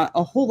served on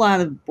a whole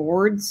lot of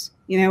boards,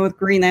 with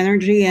green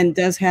energy, and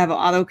does have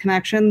auto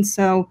connections.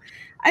 So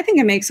I think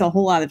it makes a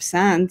whole lot of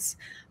sense.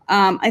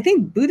 I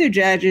think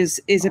Buttigieg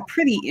is a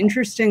pretty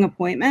interesting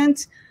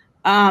appointment.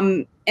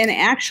 And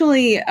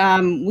actually,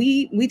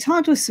 we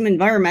talked with some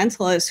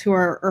environmentalists who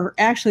are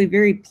actually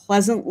very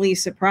pleasantly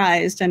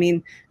surprised. I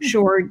mean,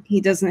 sure,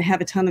 he doesn't have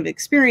a ton of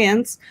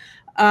experience,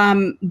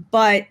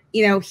 but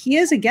he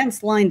is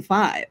against Line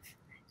 5.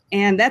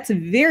 And that's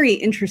very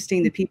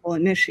interesting to people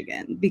in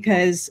Michigan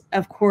because,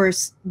 of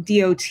course,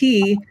 DOT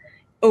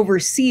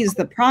oversees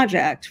the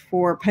project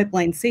for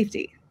pipeline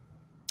safety.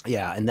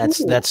 Yeah, and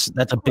that's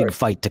a big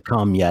fight to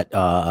come yet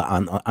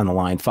on the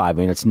Line 5. I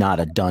mean, it's not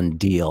a done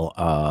deal,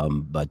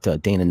 but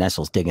Dana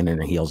Nestle's digging in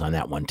her heels on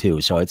that one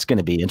too. So it's going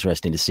to be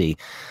interesting to see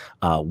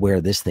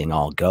where this thing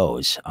all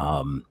goes,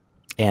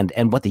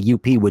 and what the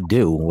UP would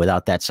do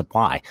without that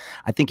supply.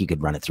 I think you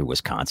could run it through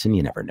Wisconsin.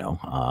 You never know.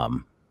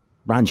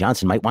 Ron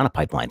Johnson might want a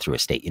pipeline through a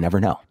state. You never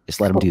know. Just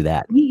let him do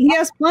that. He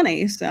has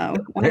plenty, so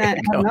why not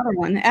have another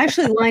one?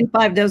 Actually, Line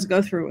 5 does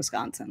go through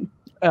Wisconsin.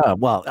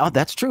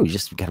 That's true. You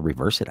just got to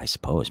reverse it, I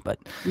suppose. But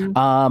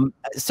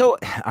so,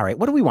 all right,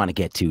 what do we want to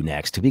get to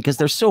next? Because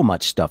there's so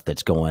much stuff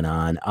that's going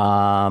on.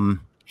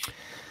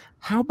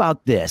 How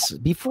about this?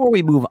 Before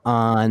we move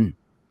on,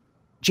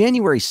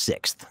 January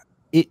 6th,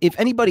 if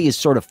anybody is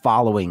sort of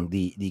following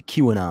the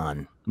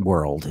QAnon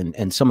world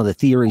and some of the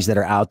theories that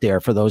are out there,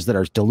 for those that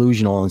are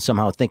delusional and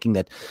somehow thinking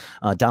that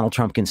Donald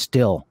Trump can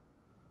still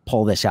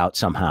pull this out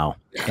somehow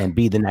and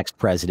be the next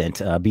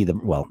president,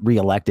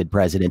 reelected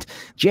president.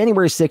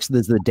 January 6th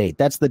is the date.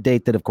 That's the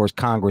date that, of course,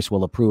 Congress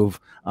will approve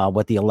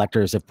what the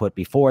electors have put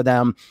before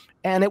them.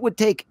 And it would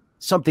take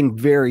something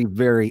very,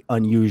 very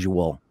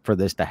unusual for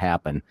this to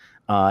happen.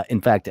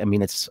 In fact, I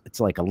mean, it's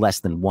like a less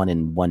than 1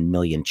 in 1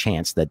 million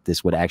chance that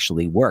this would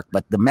actually work.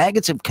 But the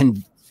maggots have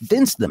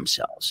convinced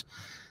themselves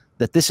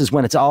that this is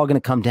when it's all going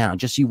to come down.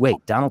 Just you wait.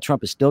 Donald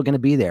Trump is still going to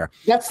be there.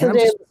 That's the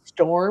day of the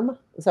storm.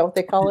 Is that what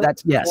they call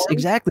it? Yes,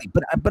 exactly.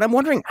 But I'm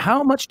wondering,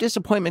 how much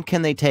disappointment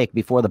can they take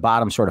before the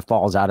bottom sort of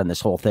falls out in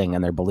this whole thing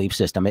and their belief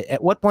system?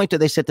 At what point do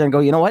they sit there and go,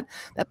 you know what?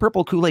 That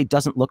purple Kool-Aid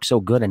doesn't look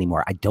so good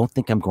anymore. I don't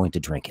think I'm going to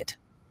drink it.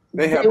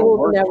 They have a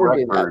worse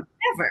record.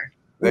 Never.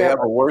 They have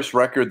a worse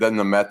record than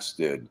the Mets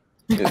did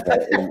in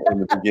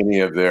the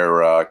beginning of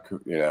their,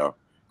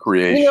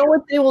 creation. You know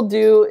what they will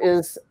do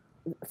is,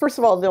 first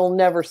of all, they'll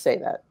never say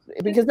that,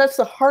 because that's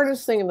the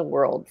hardest thing in the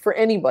world for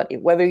anybody,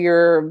 whether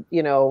you're,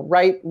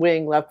 right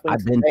wing, left wing.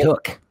 I've been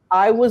took.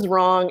 I was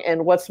wrong,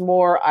 and what's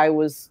more, I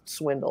was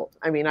swindled.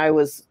 I mean, I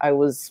was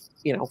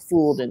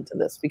fooled into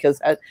this, because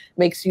that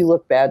makes you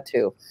look bad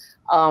too.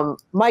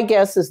 My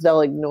guess is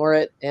they'll ignore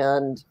it,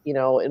 and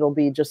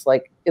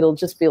it'll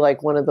just be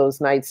like one of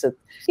those nights that,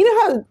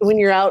 how when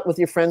you're out with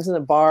your friends in the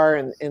bar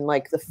and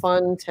like the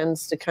fun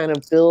tends to kind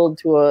of build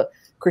to a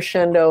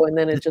crescendo, and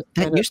then it just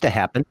used to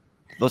happen.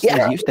 Those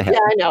things used to happen.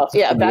 Yeah, I know.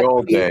 Yeah, back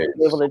when you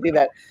were able to do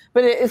that.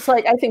 But it's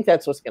like, I think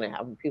that's what's going to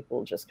happen. People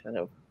will just kind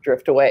of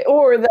drift away,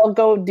 or they'll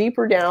go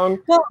deeper down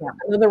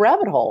into the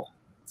rabbit hole.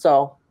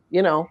 So, we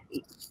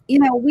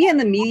in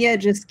the media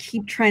just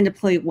keep trying to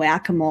play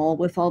whack-a-mole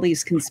with all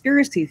these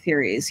conspiracy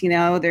theories.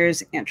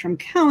 There's Antrim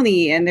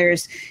County, and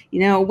there's,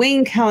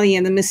 Wayne County,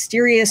 and the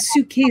mysterious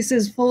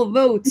suitcases full of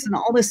votes and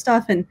all this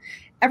stuff. And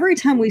every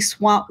time we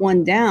swat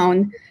one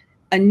down,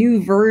 a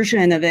new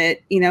version of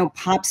it,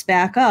 pops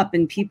back up,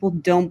 and people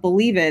don't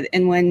believe it.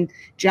 And when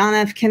John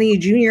F. Kennedy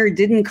Jr.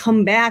 didn't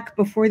come back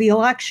before the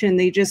election,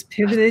 they just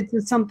pivoted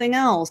to something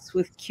else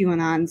with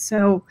QAnon.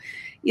 So,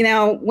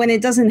 when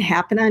it doesn't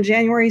happen on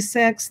January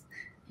 6th,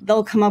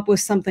 they'll come up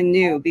with something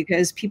new,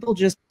 because people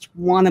just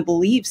want to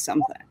believe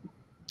something.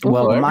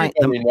 Well, the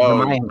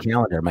Mayan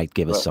calendar might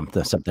give us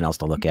something else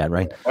to look at,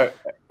 right?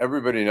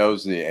 Everybody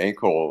knows the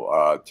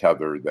ankle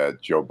tether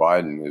that Joe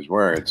Biden is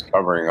wearing. It's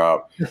covering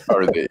up,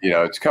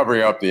 it's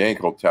covering up the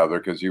ankle tether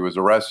because he was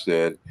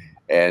arrested,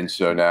 and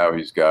so now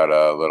he's got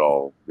a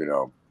little,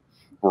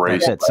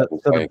 bracelet. So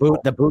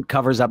the boot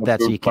covers up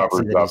that, so you can't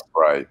see that.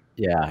 Right.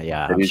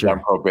 Yeah. And he's on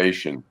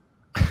probation.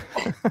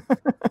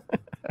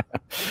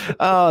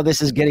 Oh,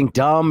 this is getting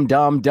dumb.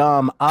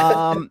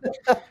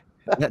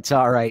 That's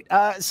all right.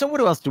 So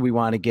what else do we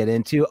want to get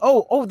into?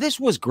 Oh, this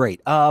was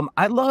great.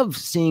 I love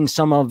seeing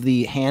some of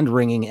the hand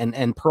wringing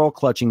and pearl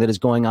clutching that is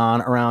going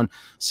on around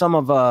some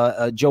of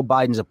Joe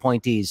Biden's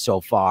appointees so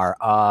far.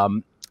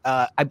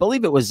 I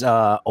believe it was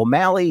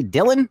O'Malley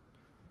Dillon,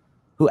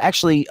 who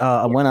actually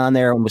went on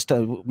there and was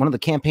one of the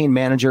campaign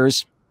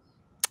managers,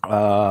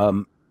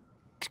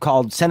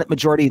 called Senate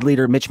Majority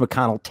Leader Mitch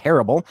McConnell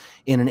terrible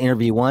in an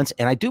interview once.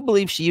 And I do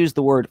believe she used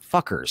the word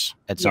fuckers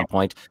at some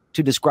point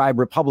to describe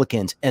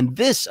Republicans. And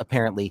this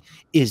apparently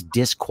is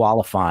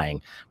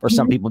disqualifying for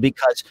some people,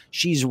 because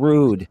she's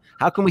rude.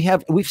 How can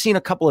we've seen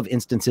a couple of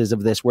instances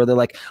of this where they're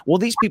like, well,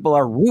 these people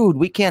are rude.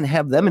 We can't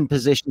have them in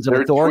positions of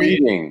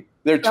authority.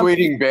 They're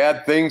tweeting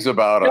bad things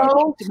about us.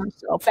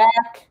 Don't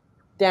back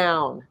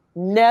down.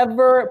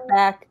 Never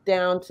back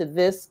down to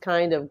this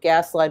kind of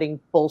gaslighting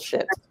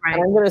bullshit. Right.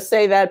 And I'm going to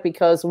say that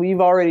because we've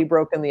already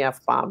broken the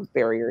F-bomb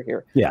barrier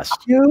here. Yes.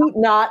 Do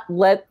not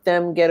let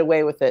them get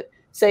away with it.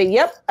 Say,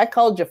 yep, I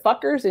called you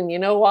fuckers, and you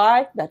know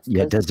why? That's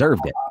you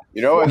deserved it.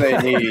 You know what they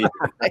need?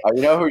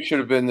 You know who should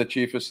have been the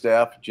chief of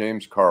staff?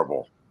 James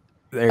Carville.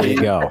 There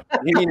you go.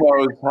 He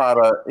knows how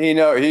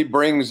to. He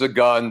brings a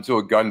gun to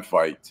a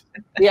gunfight.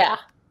 Yeah.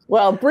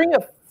 Well, bring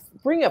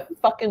a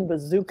fucking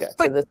bazooka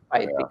to this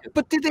fight. Yeah.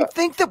 But do they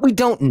think that we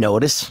don't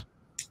notice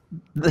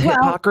the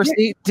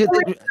hypocrisy?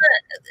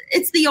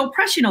 It's the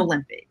oppression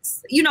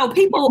Olympics. You know,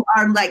 people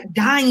are like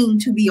dying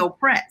to be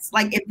oppressed.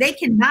 Like, if they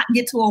cannot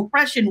get to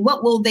oppression,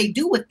 what will they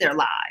do with their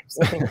lives?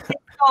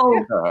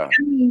 So, I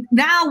mean,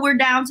 now we're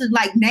down to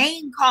like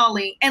name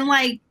calling, and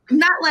like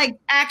not like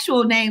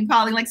actual name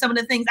calling, like some of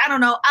the things, I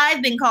don't know,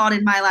 I've been called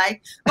in my life,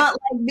 but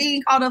like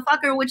being called a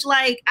fucker, which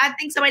like I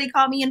think somebody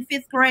called me in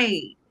 5th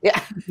grade. Yeah.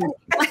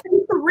 Like, we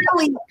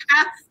really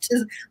have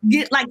to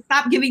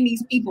stop giving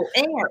these people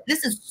air.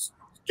 This is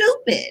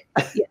stupid.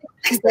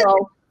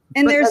 So,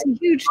 And there's a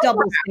huge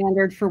double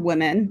standard for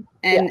women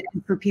and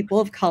for people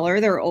of color.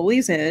 There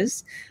always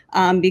is,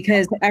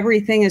 because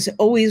everything is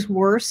always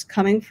worse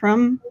coming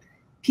from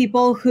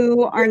people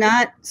who are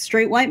not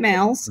straight white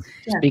males.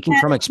 Speaking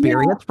from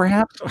experience,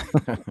 perhaps?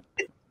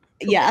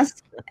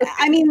 Yes.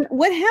 I mean,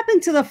 what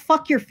happened to the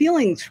fuck your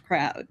feelings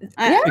crowd?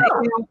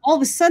 All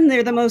of a sudden,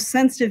 they're the most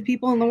sensitive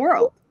people in the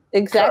world.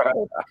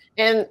 Exactly.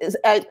 And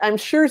I'm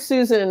sure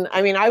Susan,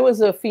 I mean, I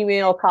was a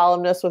female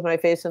columnist with my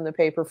face in the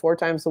paper 4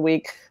 times a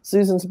week.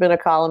 Susan's been a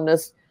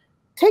columnist.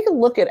 Take a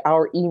look at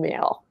our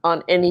email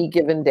on any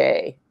given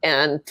day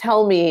and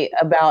tell me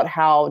about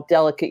how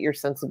delicate your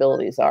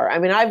sensibilities are. I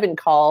mean, I've been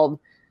called,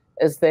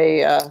 as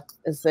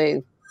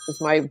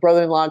my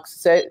brother-in-law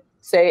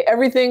say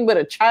everything but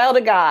a child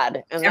of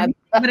God. And everything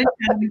but a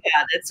child of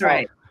God. That's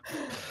right.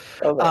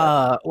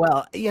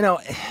 Well,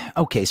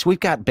 okay, so we've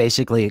got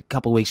basically a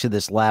couple weeks of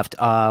this left.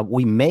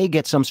 We may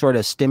get some sort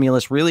of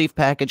stimulus relief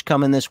package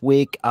coming this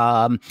week.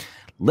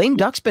 Lame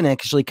duck's been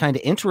actually kind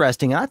of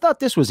interesting. I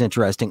thought this was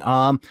interesting.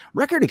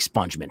 Record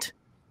expungement,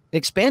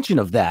 expansion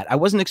of that. I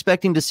wasn't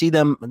expecting to see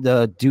them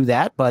do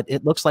that, but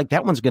it looks like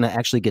that one's going to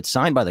actually get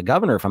signed by the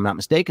governor, if I'm not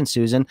mistaken,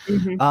 Susan.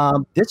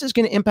 Mm-hmm. This is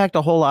going to impact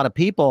a whole lot of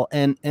people,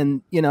 and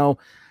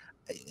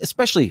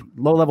especially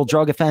low-level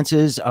drug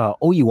offenses.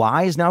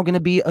 OUI is now going to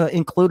be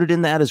included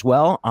in that as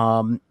well.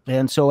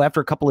 And so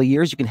after a couple of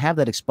years, you can have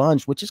that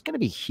expunged, which is going to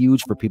be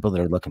huge for people that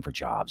are looking for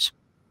jobs.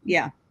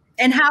 Yeah.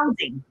 And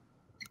housing.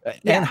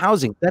 And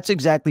housing. That's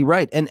exactly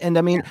right. And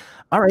I mean,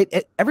 all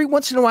right, every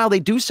once in a while they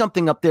do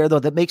something up there, though,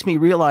 that makes me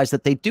realize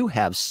that they do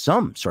have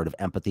some sort of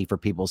empathy for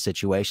people's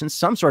situations,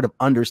 some sort of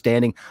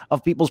understanding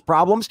of people's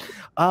problems.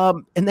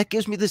 And that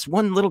gives me this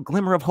one little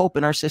glimmer of hope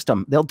in our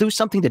system. They'll do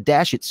something to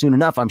dash it soon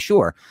enough, I'm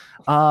sure.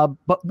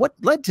 But what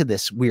led to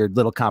this weird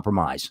little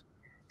compromise?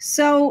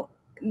 So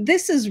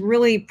this is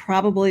really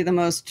probably the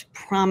most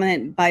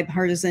prominent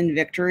bipartisan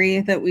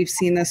victory that we've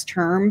seen this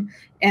term.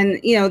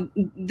 And,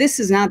 this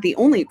is not the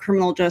only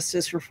criminal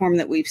justice reform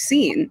that we've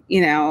seen.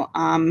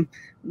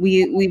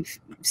 We've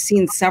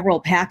seen several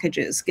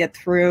packages get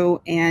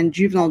through, and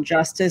juvenile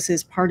justice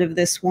is part of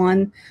this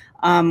one,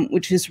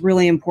 which is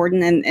really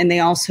important. And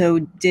they also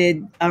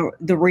did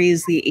the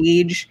raise the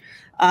age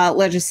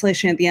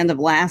legislation at the end of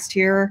last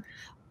year.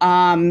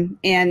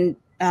 And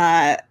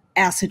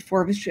asset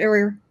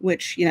forfeiture,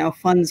 which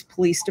funds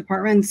police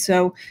departments.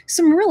 So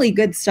some really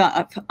good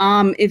stuff.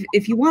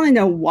 If you want to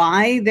know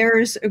why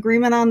there's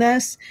agreement on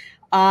this,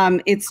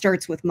 it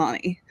starts with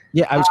money.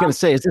 Yeah, I was going to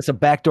say, is this a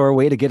backdoor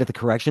way to get at the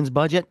corrections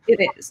budget? It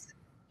is.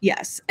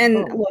 Yes. And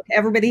look,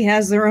 everybody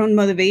has their own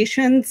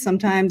motivation.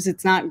 Sometimes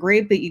it's not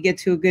great, but you get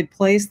to a good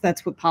place.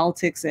 That's what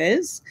politics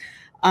is,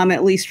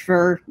 at least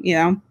for,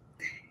 in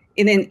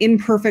an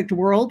imperfect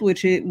world,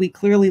 which we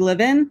clearly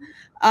live in.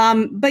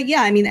 But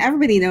yeah, I mean,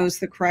 everybody knows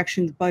the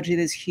corrections budget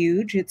is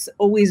huge. It's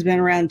always been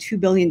around $2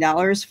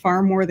 billion,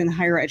 far more than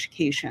higher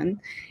education.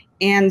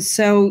 And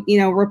so,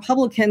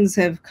 Republicans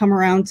have come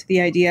around to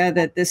the idea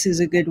that this is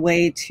a good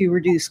way to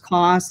reduce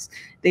costs.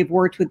 They've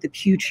worked with the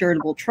Pew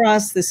Charitable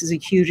Trust. This is a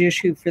huge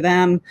issue for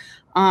them.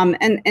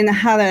 And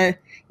how to,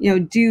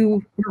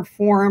 do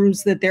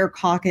reforms that their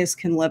caucus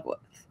can live with.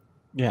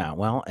 Yeah,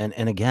 well,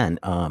 and again,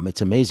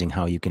 it's amazing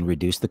how you can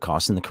reduce the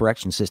costs in the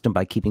correction system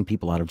by keeping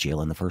people out of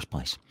jail in the first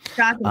place,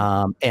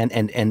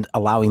 and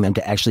allowing them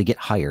to actually get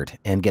hired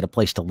and get a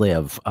place to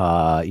live.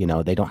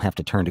 They don't have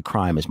to turn to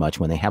crime as much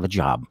when they have a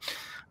job.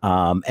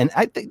 And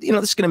I think,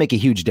 this is going to make a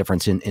huge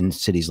difference in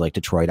cities like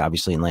Detroit,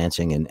 obviously in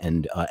Lansing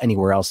and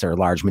anywhere else there are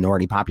large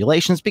minority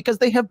populations, because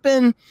they have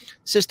been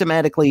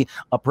systematically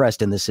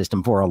oppressed in the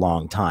system for a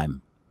long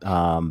time.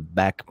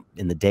 Back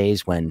in the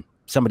days when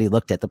somebody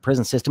looked at the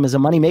prison system as a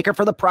moneymaker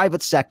for the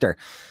private sector.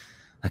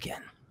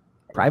 Again,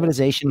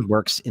 privatization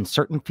works in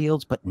certain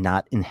fields, but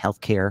not in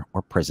healthcare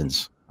or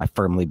prisons. I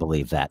firmly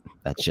believe that.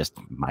 That's just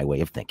my way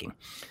of thinking.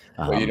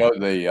 Well, and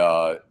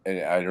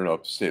I don't know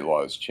if state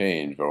law has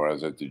changed, but when I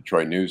was at the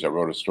Detroit News, I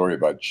wrote a story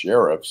about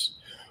sheriffs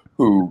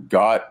who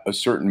got a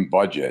certain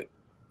budget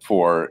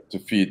to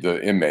feed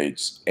the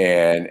inmates,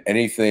 and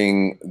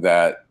anything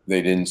that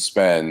they didn't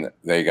spend,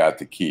 they got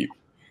to keep.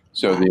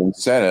 So the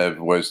incentive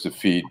was to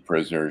feed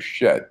prisoners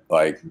shit,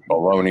 like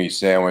bologna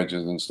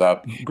sandwiches and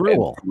stuff.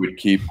 Gruel.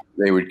 And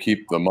they would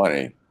keep the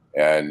money,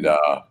 and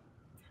well,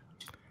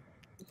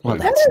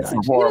 that's nice.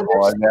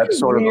 And that's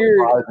sort of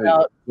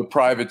the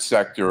private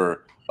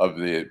sector of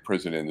the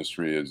prison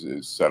industry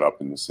is set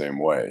up in the same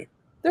way.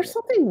 There's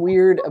something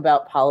weird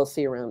about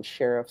policy around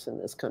sheriffs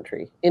in this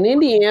country. In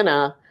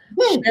Indiana,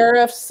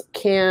 sheriffs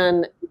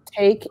can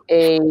take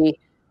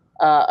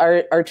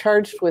are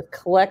charged with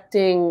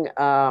collecting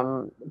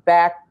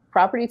back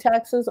property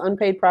taxes,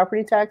 unpaid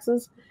property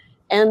taxes,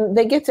 and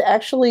they get to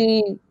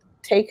actually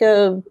take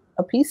a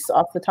piece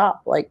off the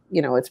top, like,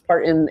 you know, it's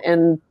part in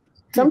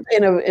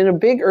in a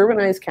big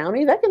urbanized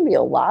county, that can be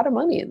a lot of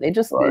money, and they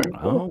just look at the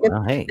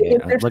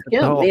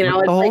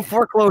whole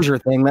foreclosure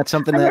thing. That's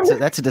something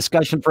that's a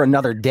discussion for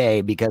another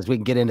day, because we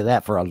can get into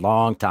that for a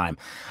long time.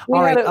 We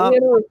had a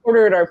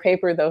reporter at our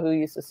paper though who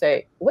used to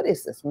say, "What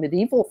is this,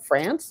 medieval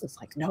France?" It's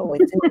like, no,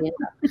 it's Indiana.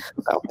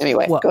 So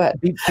anyway, go ahead.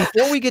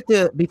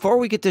 Before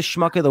we get to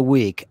Schmuck of the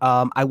Week,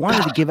 I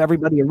wanted to give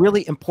everybody a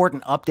really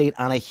important update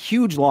on a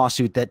huge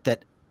lawsuit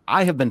that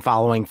I have been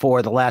following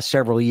for the last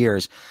several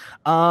years.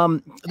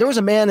 There was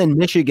a man in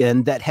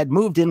Michigan that had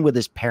moved in with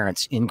his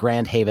parents in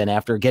Grand Haven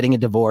after getting a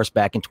divorce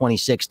back in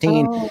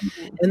 2016.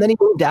 And then he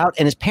moved out,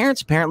 and his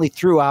parents apparently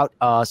threw out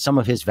some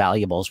of his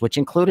valuables, which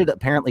included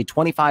apparently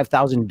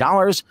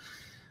 $25,000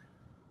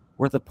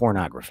 worth of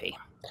pornography.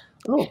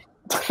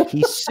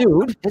 He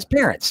sued his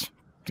parents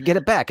to get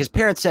it back. His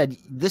parents said,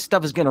 this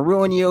stuff is going to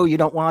ruin you. You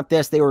don't want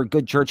this. They were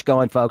good church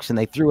going folks, and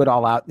they threw it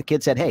all out. The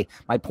kid said, hey,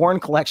 my porn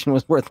collection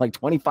was worth like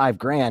 25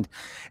 grand.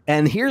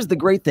 And here's the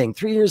great thing.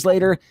 3 years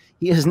later,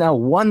 he has now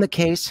won the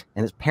case,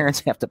 and his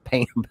parents have to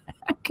pay him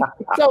back.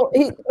 So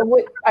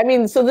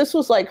so this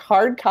was like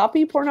hard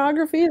copy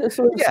pornography? This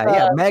was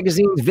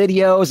magazines,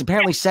 videos,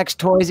 apparently sex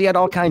toys. He had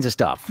all kinds of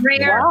stuff.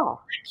 Rare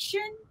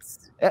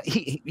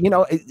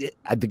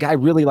the guy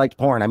really liked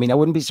porn. I mean, I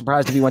wouldn't be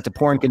surprised if he went to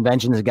porn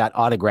conventions and got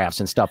autographs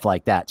and stuff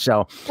like that.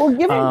 So, well,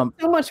 given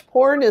so much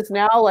porn is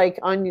now like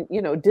on,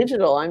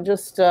 digital, I'm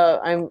just,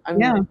 I'm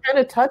kind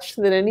of touched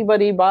that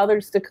anybody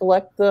bothers to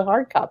collect the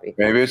hard copy.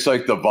 Maybe it's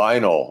like the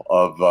vinyl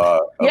of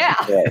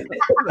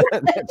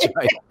That's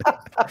right.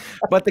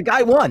 But the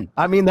guy won.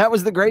 I mean, that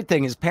was the great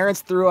thing. His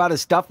parents threw out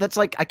his stuff. That's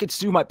like, I could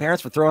sue my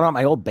parents for throwing out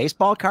my old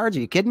baseball cards. Are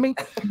you kidding me?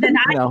 Then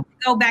I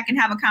go back and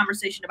have a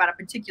conversation about a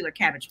particular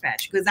Cabbage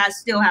Patch, because I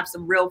still have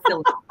some real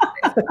feelings.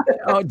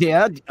 Oh,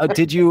 yeah.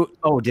 Did you?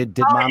 Oh, did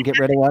mom get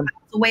rid of one?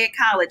 Away at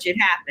college, it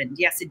happened.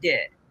 Yes, it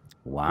did.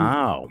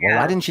 Wow. Yeah. Well,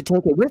 why didn't you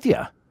take it with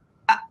you?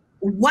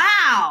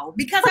 Wow,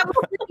 because I was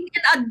living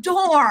in a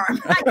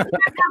dorm. I did not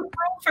have room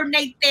for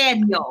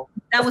Nathaniel.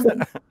 That was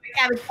the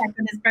Cabbage Patch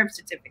on his birth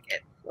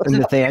certificate.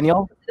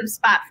 Nathaniel? A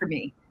spot for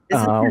me.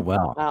 Oh,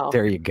 well,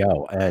 there you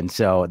go. And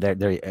so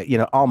there,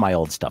 all my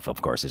old stuff,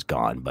 of course, is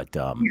gone. But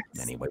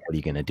anyway, what are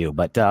you going to do?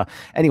 But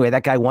anyway,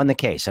 that guy won the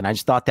case. And I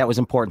just thought that was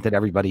important that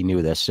everybody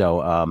knew this.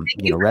 So,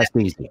 rest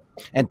easy.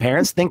 And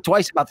parents, think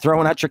twice about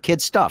throwing out your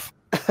kids' stuff.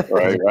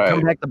 Right.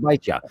 Come back to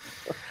bite you.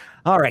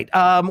 All right.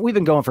 We've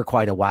been going for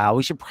quite a while.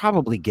 We should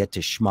probably get to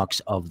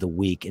Schmucks of the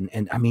Week.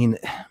 And I mean,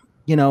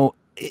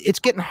 it's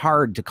getting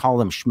hard to call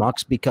them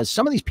schmucks because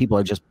some of these people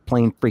are just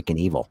plain freaking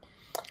evil.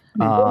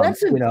 Well,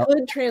 that's a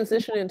good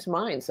transition into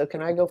mine. So can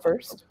I go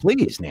first?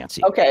 Please,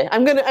 Nancy. Okay,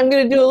 I'm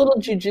gonna do a little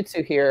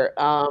jujitsu here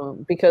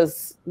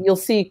because you'll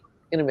see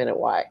in a minute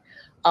why.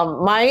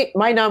 My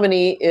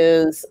nominee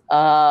is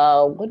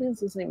what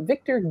is his name?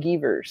 Victor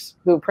Gevers,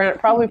 who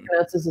probably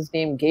pronounces his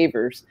name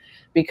Gavers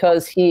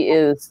because he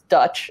is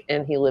Dutch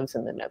and he lives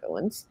in the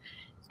Netherlands,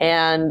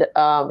 and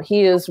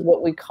he is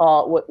what we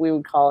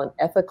would call an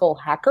ethical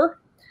hacker,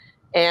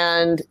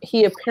 and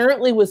he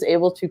apparently was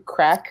able to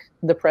crack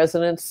the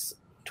president's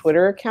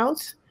Twitter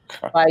account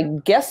by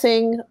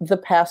guessing the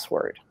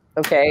password.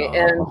 Okay.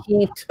 And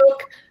he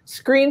took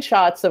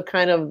screenshots of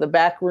kind of the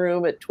back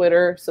room at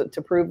Twitter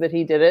to prove that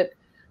he did it,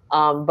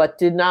 but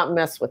did not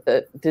mess with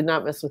it, did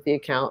not mess with the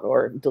account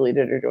or delete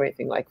it or do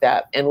anything like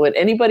that. And would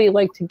anybody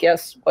like to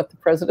guess what the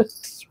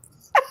president's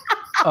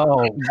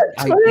I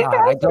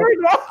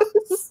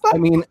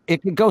mean,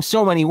 it could go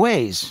so many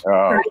ways.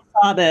 I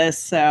saw this,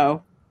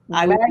 so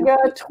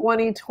MAGA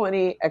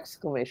 2020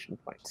 exclamation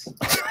points.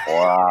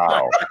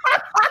 Wow.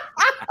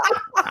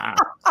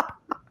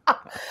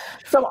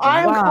 So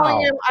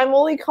I'm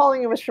only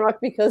calling him a schmuck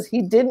because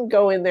he didn't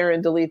go in there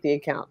and delete the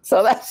account.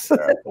 So that's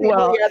but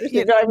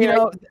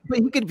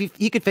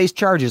he could face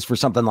charges for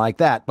something like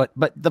that. But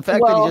the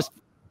fact that he just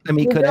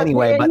he could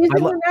anyway. But he's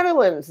in the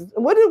Netherlands.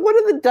 What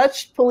do the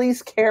Dutch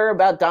police care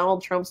about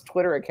Donald Trump's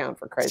Twitter account,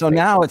 for Christ's sake? So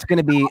now it's going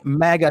to be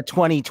MAGA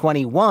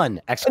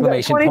 2021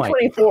 exclamation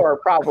 2024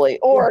 probably,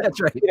 or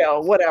that's right.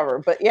 Whatever.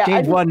 But yeah,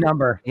 change one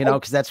number,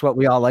 because that's what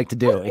we all like to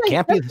do. It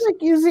can't be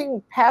like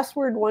using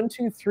password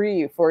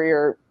 123 for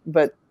your.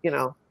 But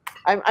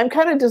I'm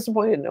kind of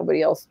disappointed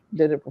nobody else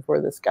did it before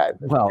this guy.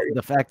 Well,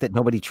 the fact that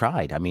nobody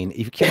tried. I mean,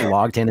 if you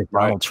logged in as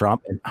Donald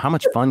Trump, and how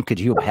much fun could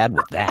you have had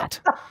with that?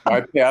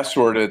 My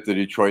password at the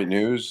Detroit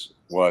News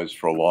was,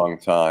 for a long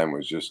time,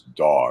 was just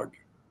dog.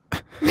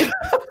 I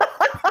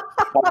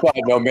thought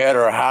no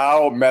matter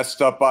how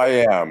messed up I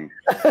am,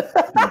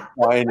 I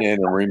sign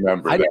in and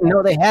remember I didn't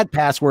know they had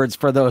passwords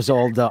for those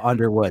old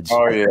Underwoods.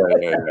 Oh, yeah.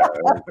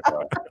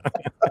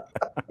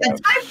 The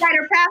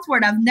typewriter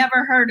password, I've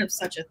never heard of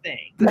such a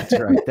thing.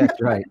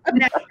 That's right.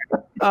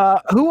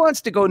 Who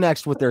wants to go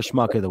next with their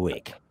schmuck of the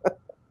week?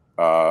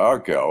 I'll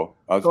go.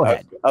 Go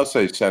ahead. I'll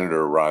say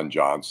Senator Ron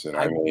Johnson.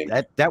 I mean,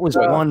 that was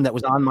one that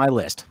was on my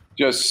list.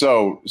 Just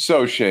so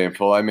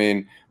shameful. I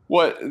mean,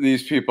 what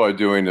these people are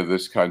doing to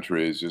this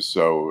country is just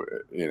so,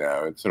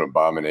 it's an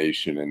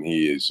abomination. And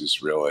he is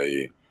just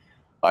really,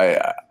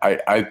 I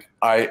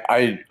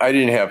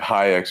didn't have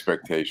high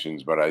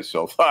expectations, but I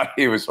still thought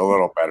he was a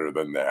little better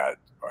than that.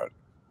 But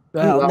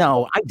well,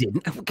 no, I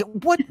didn't.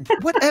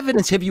 What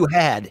evidence have you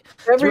had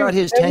throughout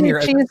his tenure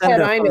as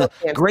senator from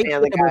the great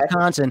state of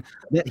Wisconsin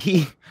that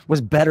he was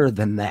better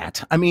than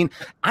that? I mean,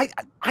 I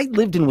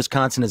lived in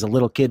Wisconsin as a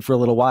little kid for a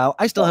little while.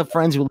 I still have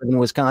friends who live in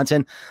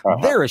Wisconsin.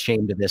 They're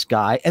ashamed of this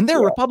guy, and they're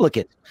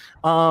Republican.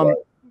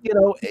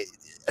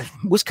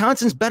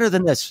 Wisconsin's better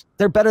than this.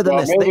 They're better than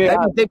this.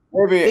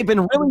 They've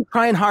been really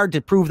trying hard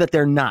to prove that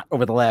they're not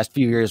over the last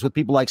few years with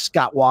people like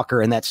Scott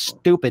Walker and that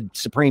stupid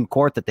Supreme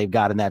Court that they've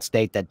got in that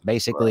state that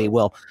basically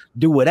will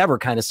do whatever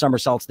kind of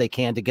somersaults they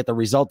can to get the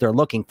result they're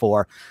looking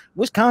for.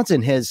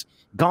 Wisconsin has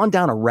gone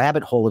down a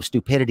rabbit hole of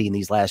stupidity in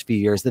these last few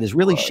years that is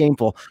really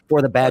shameful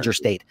for the Badger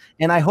State.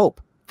 And I hope,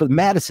 for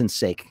Madison's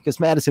sake, because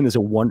Madison is a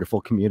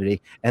wonderful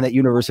community and that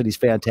university is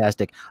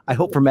fantastic. I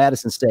hope for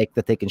Madison's sake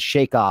that they can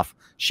shake off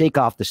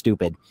the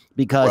stupid,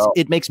 because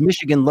it makes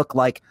Michigan look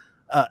like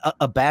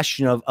a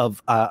bastion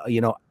of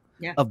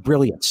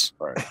brilliance.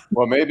 Right.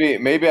 Well,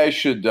 maybe I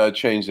should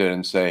change that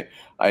and say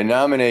I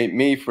nominate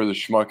me for the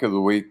schmuck of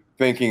the week,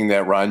 thinking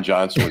that Ron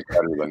Johnson was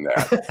better than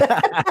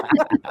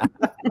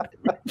that.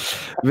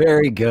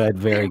 Very good,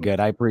 very good.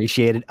 I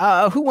appreciate it.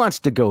 Who wants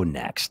to go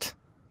next?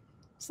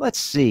 Let's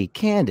see,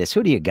 Candice,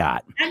 who do you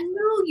got? I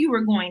knew you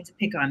were going to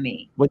pick on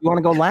me. Well, you want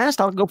to go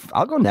last? I'll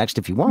go next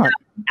if you want. No,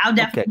 I'll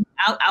definitely.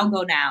 Okay. I'll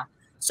go now.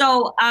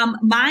 So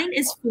mine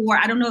is for,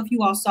 I don't know if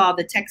you all saw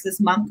the Texas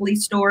Monthly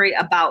story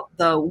about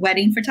the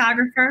wedding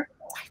photographer.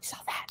 I saw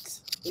that.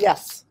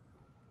 Yes.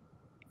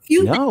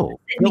 No,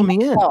 fill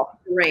me in.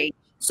 Great.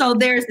 So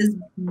there's this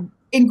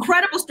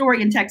incredible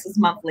story in Texas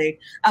Monthly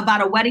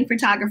about a wedding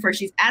photographer.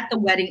 She's at the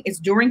wedding. It's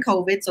during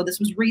COVID, so this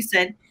was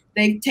recent.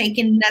 They've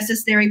taken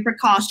necessary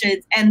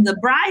precautions, and the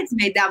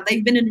bridesmaid, now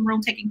they've been in the room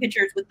taking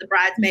pictures with the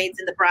bridesmaids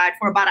and the bride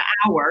for about an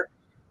hour.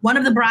 One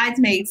of the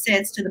bridesmaids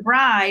says to the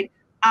bride,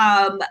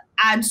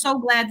 I'm so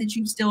glad that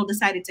you still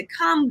decided to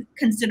come,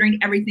 considering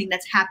everything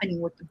that's happening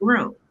with the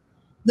groom.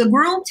 The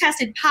groom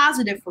tested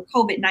positive for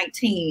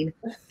COVID-19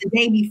 the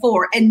day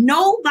before, and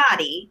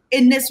nobody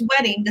in this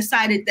wedding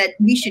decided that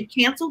we should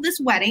cancel this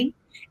wedding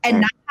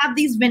and not have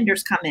these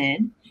vendors come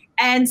in.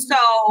 And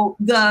so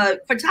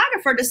the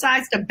photographer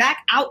decides to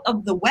back out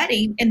of the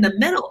wedding in the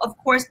middle, of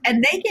course,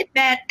 and they get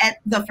mad at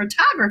the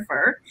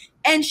photographer.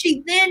 And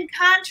she then,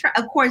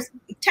 of course,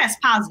 tests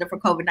positive for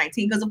COVID-19,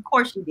 because of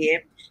course she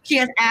did. She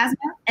has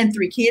asthma and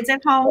 3 kids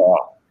at home.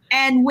 Wow.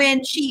 And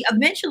when she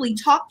eventually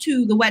talked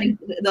to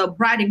the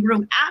bride and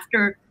groom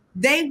after,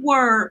 they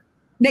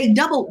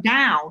doubled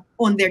down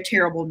on their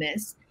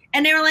terribleness.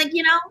 And they were like,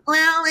 he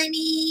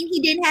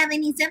didn't have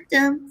any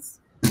symptoms.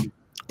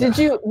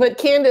 But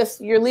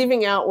Candice, you're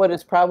leaving out what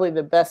is probably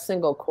the best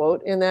single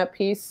quote in that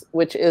piece,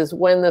 which is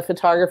when the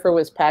photographer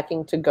was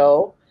packing to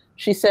go,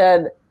 she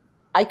said,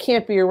 I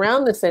can't be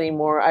around this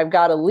anymore. I've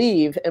got to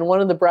leave. And one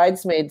of the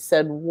bridesmaids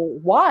said, well,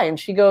 why? And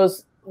she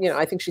goes,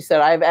 I think she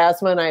said, I have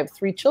asthma and I have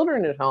 3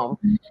 children at home.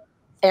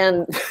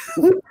 And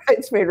the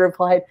bridesmaid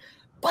replied,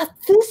 but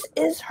this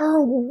is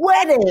her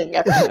wedding.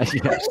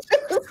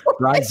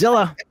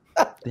 Bridezilla.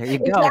 There you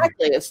go.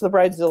 Exactly. It's the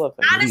Bridezilla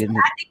thing. Honestly,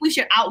 I think we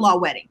should outlaw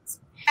weddings.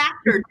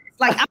 After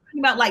this, I'm talking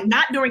about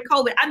not during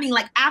COVID. I mean,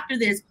 after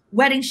this,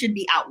 weddings should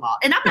be outlawed.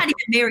 And I'm not even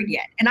married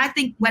yet. And I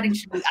think weddings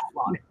should be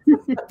outlawed.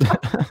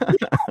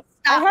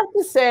 I have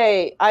to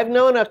say, I've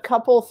known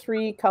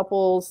 3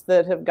 couples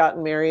that have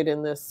gotten married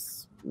in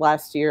this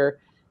last year,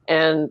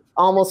 and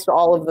almost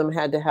all of them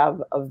had to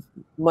have a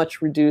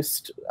much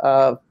reduced,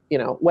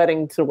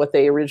 wedding to what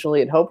they originally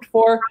had hoped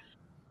for.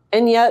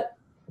 And yet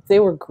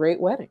they were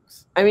great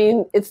weddings. I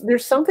mean,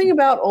 there's something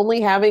about only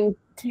having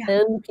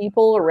 10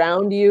 people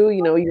around you,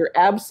 you're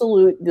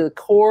the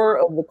core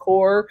of the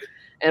core,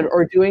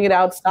 or doing it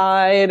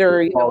outside,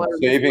 or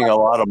saving a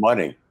lot of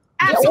money.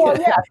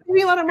 Absolutely.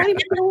 Saving a lot of money.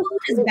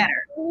 It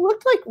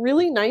looked like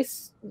really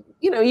nice.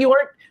 You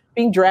weren't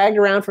being dragged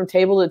around from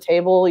table to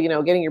table,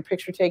 getting your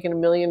picture taken a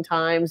million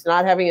times,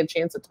 not having a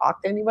chance to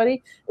talk to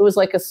anybody. It was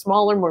like a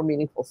smaller, more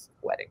meaningful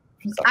wedding.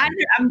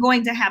 I'm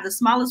going to have the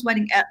smallest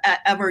wedding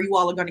ever. You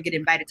all are going to get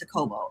invited to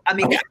Kobo. I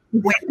mean,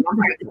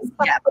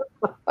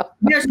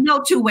 there's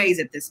no two ways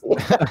at this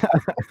point.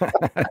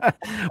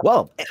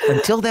 Well,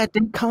 until that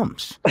day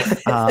comes. We're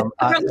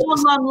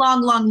a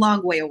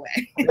long way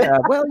away.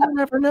 Well, you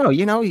never know.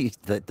 You know,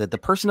 the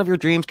person of your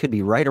dreams could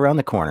be right around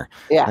the corner.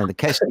 Yeah. And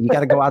you got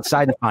to go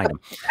outside and find them.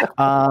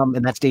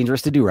 And that's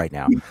dangerous to do right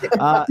now.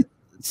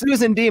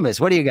 Susan Demas,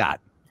 what do you got?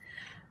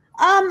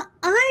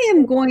 I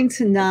am going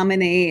to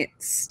nominate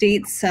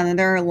State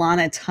Senator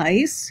Lana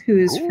Tice,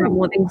 who's from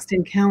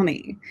Livingston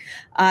County.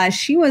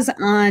 She was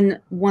on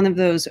one of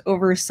those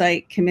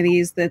oversight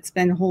committees that's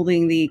been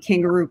holding the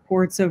kangaroo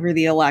courts over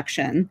the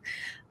election.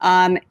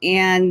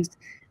 And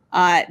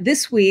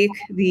this week,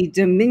 the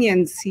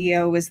Dominion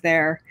CEO was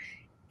there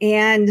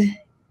and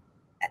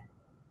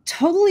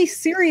totally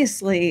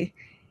seriously,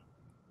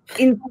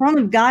 in front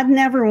of God and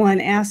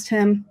everyone, asked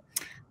him,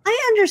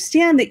 I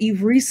understand that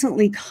you've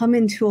recently come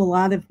into a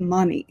lot of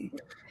money.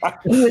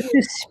 He was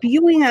just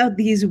spewing out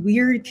these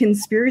weird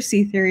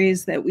conspiracy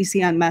theories that we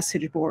see on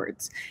message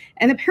boards,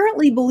 and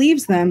apparently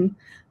believes them.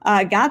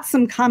 Got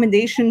some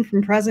commendation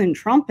from President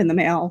Trump in the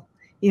mail,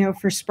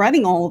 for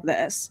spreading all of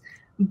this,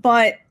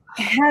 but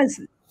has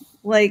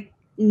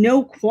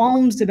no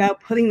qualms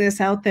about putting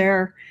this out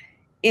there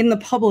in the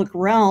public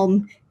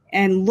realm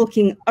and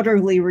looking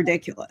utterly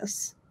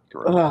ridiculous.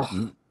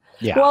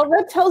 Yeah. Well,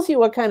 that tells you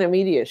what kind of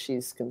media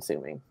she's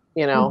consuming,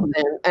 and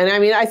I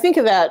mean, I think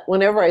of that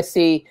whenever I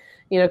see,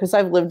 because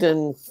I've lived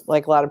in,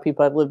 like a lot of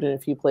people, I've lived in a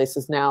few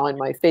places now, and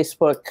my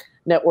Facebook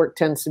network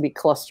tends to be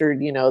clustered.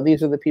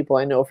 These are the people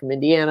I know from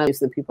Indiana,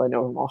 these are the people I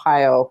know from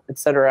Ohio, et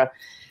cetera.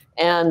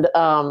 And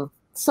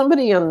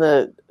somebody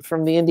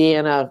from the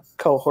Indiana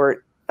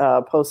cohort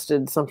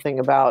posted something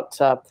about,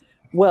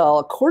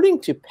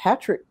 according to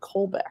Patrick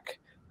Kolbeck,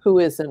 who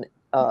is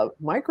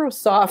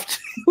Microsoft,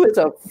 who is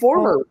a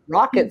former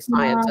rocket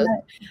scientist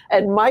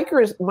and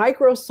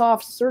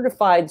Microsoft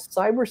certified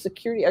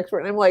cybersecurity expert.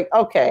 And I'm like,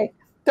 okay,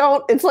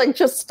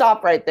 just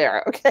stop right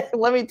there. Okay.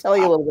 Let me tell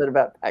you a little bit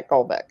about Pat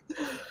Kolbeck.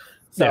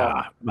 So,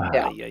 yeah.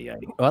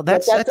 Well,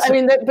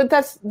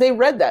 they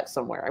read that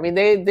somewhere. I mean,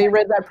 they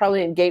read that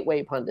probably in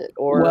Gateway Pundit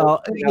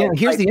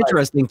here's the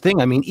interesting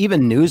thing. I mean,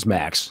 even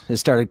Newsmax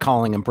has started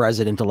calling him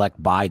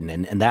President-elect Biden,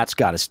 and that's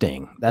got to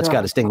sting. That's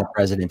got to sting the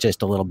president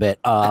just a little bit.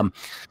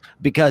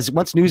 Because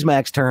once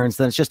Newsmax turns,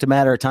 then it's just a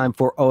matter of time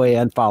for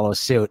OAN follows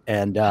suit.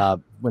 And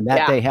when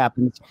that day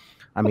happens,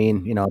 I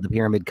mean, the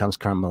pyramid comes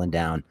crumbling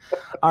down.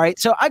 All right.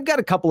 So I've got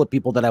a couple of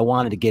people that I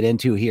wanted to get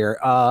into here.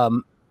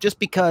 Just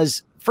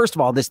because, first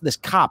of all, this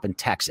cop in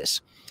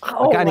Texas.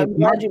 I'm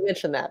glad you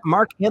mentioned that.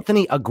 Mark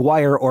Anthony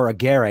Aguirre, or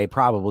Aguirre,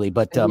 probably.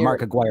 But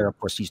Mark Aguirre, of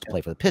course, used to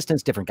play for the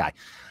Pistons. Different guy.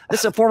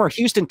 This is a former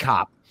Houston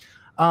cop.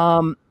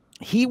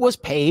 He was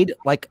paid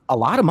a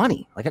lot of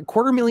money,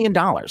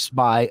 $250,000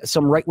 by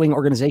some right-wing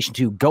organization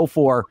to go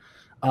for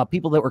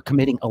people that were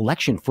committing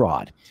election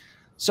fraud.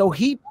 So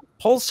he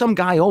pulls some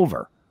guy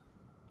over,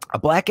 a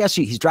black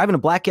SUV. He's driving a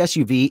black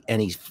SUV,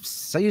 and he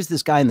sees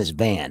this guy in this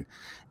van,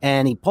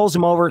 and he pulls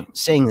him over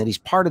saying that he's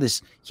part of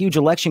this huge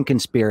election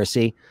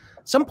conspiracy.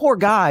 Some poor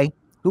guy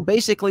who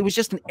basically was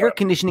just an air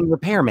conditioning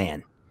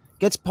repairman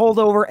gets pulled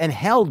over and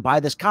held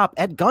by this cop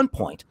at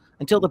gunpoint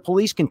until the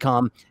police can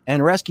come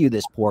and rescue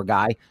this poor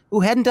guy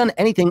who hadn't done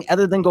anything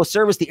other than go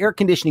service the air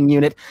conditioning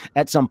unit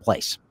at some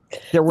place.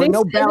 There were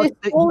no ballots.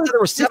 There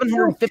were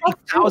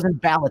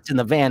 750,000 ballots in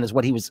the van is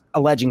what he was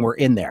alleging were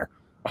in there.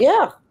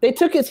 Yeah.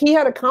 He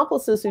had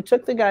accomplices who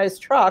took the guy's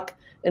truck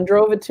and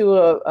drove it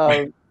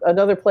to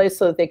another place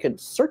so that they could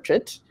search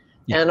it.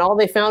 Yeah. And all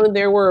they found in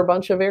there were a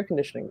bunch of air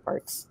conditioning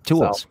parts.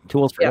 Tools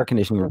for air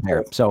conditioning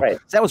repair. So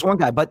that was one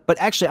guy. But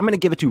actually, I'm going to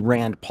give it to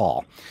Rand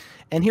Paul.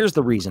 And here's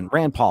the reason.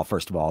 Rand Paul,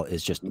 first of all,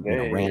 is just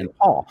Rand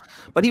Paul.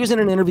 But he was in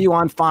an interview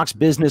on Fox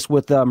Business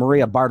with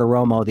Maria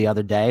Bartiromo the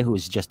other day, who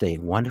is just a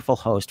wonderful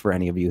host for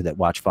any of you that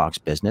watch Fox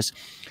Business.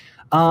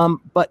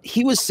 But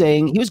he was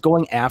saying he was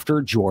going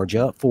after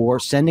Georgia for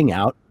sending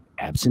out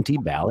absentee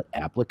ballot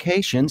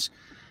applications.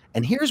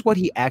 And here's what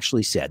he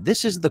actually said.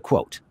 This is the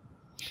quote.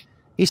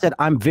 He said,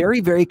 "I'm very,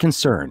 very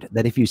concerned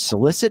that if you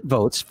solicit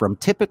votes from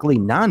typically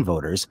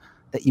non-voters,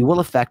 that you will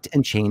affect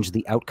and change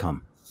the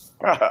outcome."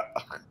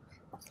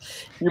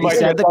 He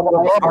said the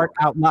part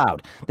out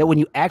loud that when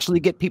you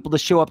actually get people to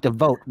show up to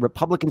vote,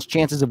 Republicans'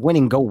 chances of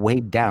winning go way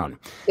down.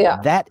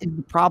 Yeah, that is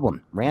the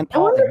problem. Rand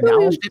Paul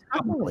acknowledged it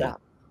publicly.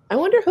 I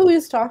wonder who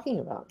he's talking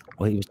about.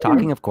 Well, he was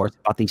talking, of course,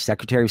 about the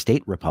Secretary of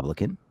State,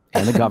 Republican,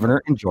 and the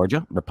governor in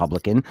Georgia,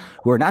 Republican,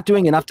 who are not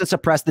doing enough to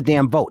suppress the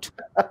damn vote.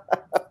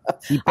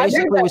 He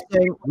basically was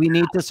saying we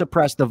need to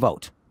suppress the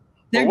vote.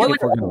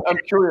 I'm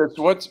curious,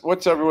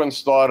 what's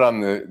everyone's thought on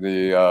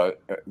the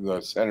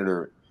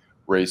senator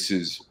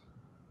races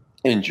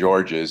in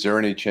Georgia? Is there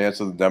any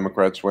chance of the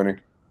Democrats winning?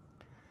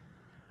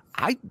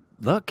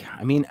 look,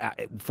 I mean,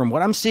 from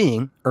what I'm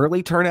seeing,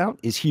 early turnout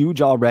is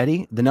huge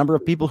already. The number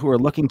of people who are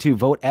looking to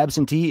vote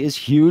absentee is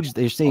huge.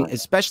 They're seeing,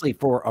 especially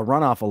for a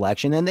runoff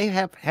election, and they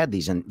have had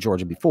these in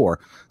Georgia before.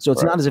 So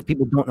it's not as if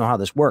people don't know how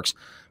this works.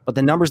 But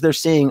the numbers they're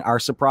seeing are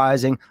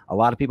surprising. A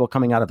lot of people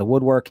coming out of the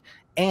woodwork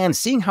and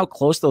seeing how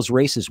close those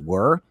races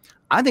were.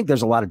 I think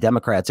there's a lot of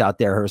Democrats out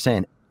there who are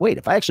saying, wait,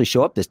 if I actually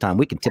show up this time,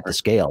 we can tip the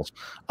scales.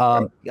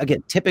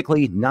 Again,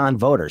 typically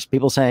non-voters,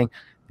 people saying,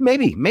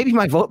 maybe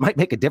my vote might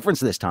make a difference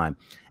this time.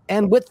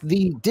 And with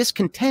the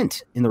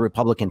discontent in the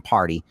Republican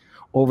Party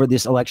over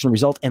this election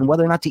result and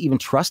whether or not to even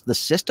trust the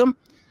system,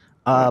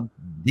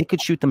 they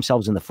could shoot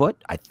themselves in the foot,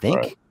 I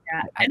think.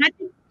 Yeah. And I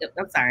think,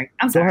 I'm sorry.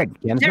 Go ahead,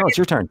 Candice. No, it's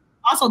your turn.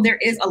 Also, there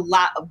is a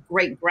lot of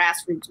great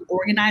grassroots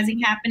organizing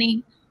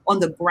happening on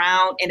the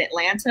ground in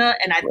Atlanta.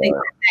 And I think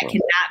that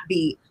cannot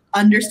be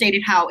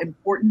understated how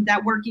important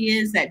that work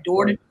is, that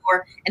door to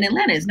door. And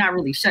Atlanta is not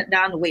really shut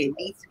down the way it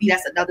needs to be.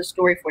 That's another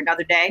story for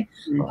another day.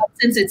 But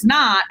since it's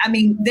not, I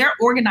mean, they're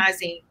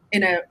organizing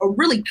in a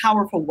really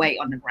powerful way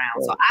on the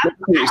ground. So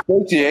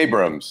Stacey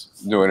Abrams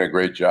doing a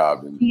great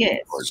job.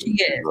 She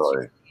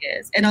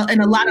is. And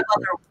a lot of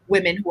other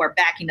women who are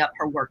backing up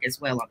her work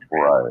as well on the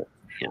ground. Right.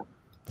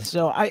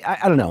 So I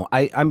don't know.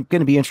 I'm going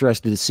to be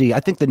interested to see.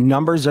 I think the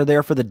numbers are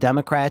there for the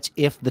Democrats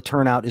if the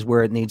turnout is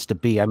where it needs to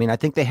be. I mean, I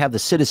think they have the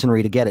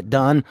citizenry to get it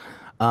done.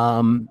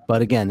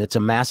 But again, it's a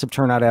massive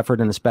turnout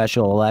effort in a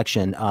special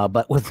election.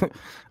 But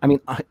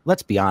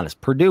let's be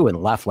honest, Perdue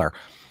and Loeffler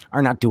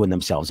are not doing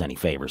themselves any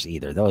favors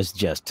either. Those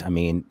just,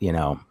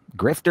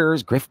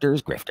 grifters.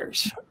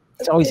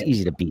 It's always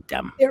easy to beat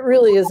them. It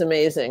really is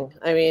amazing.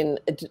 I mean,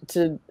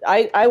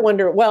 I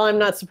wonder, well, I'm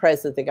not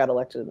surprised that they got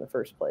elected in the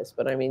first place,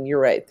 but I mean,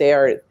 you're right. They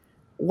are,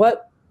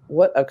 what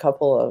a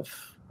couple of.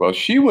 Well,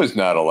 she was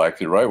not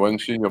elected, right? Wasn't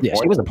she appointed? Yeah,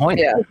 she was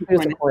appointed. Yeah, she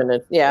was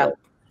appointed. Yeah.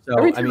 So,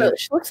 every time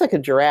she looks like a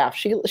giraffe.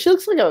 She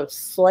looks like a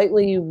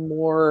slightly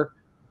more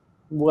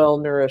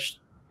well-nourished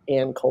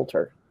Ann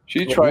Coulter.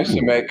 She tries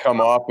to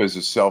come off as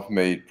a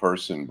self-made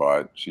person,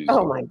 but she's.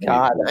 Oh my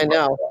God, I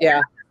know.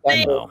 Yeah.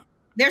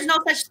 There's no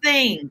such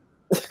thing.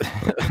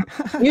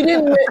 You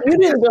didn't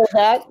build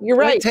that. You're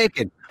right.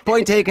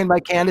 Point taken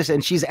by Candice,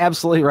 and she's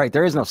absolutely right.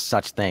 There is no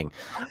such thing.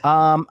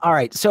 All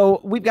right,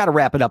 so we've got to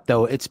wrap it up,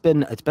 though. It's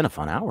been a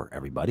fun hour,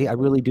 everybody. I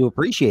really do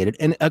appreciate it.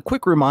 And a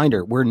quick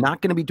reminder: we're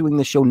not going to be doing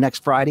the show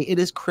next Friday. It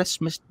is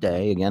Christmas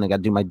Day. Again, I got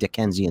to do my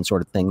Dickensian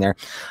sort of thing there,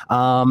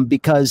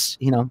 because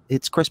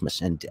it's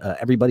Christmas, and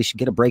everybody should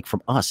get a break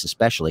from us,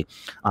 especially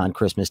on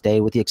Christmas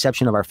Day, with the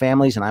exception of our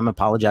families. And I'm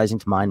apologizing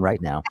to mine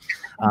right now.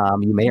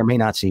 You may or may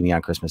not see me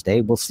on Christmas Day.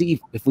 We'll see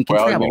if we can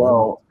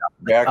travel.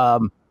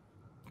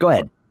 Go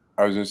ahead.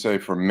 I was going to say,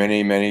 for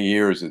many, many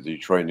years, the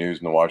Detroit News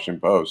and the Washington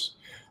Post,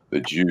 the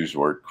Jews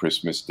worked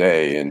Christmas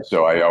Day. And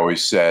so I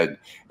always said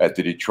at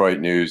the Detroit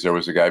News, there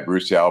was a guy,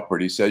 Bruce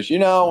Alpert, he says, he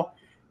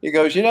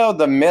goes,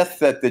 the myth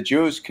that the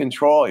Jews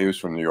control, he was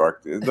from New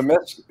York,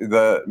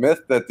 the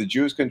myth that the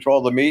Jews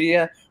control the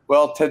media,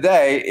 well,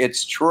 today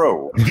it's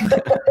true.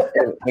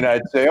 And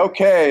I'd say,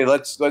 okay,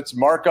 let's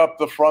mark up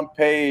the front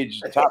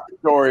page, top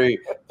story,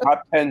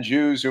 top 10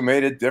 Jews who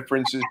made a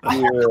difference this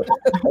year.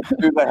 Let's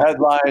do the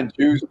headline,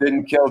 Jews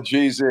didn't kill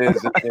Jesus.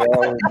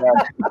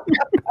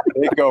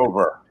 Take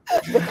over.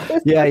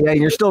 Yeah.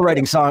 You're still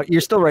writing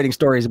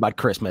stories about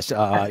Christmas,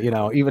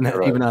 even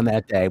on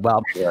that day.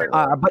 Well,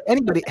 but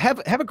anybody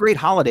have a great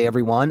holiday,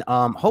 everyone.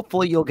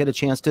 Hopefully you'll get a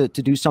chance to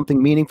do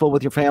something meaningful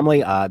with your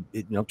family.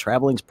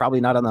 Traveling's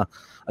probably not on the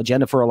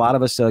agenda for a lot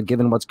of us,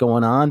 given what's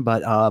going on.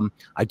 But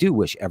I do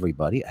wish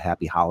everybody a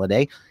happy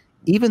holiday,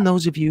 even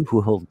those of you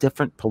who hold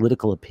different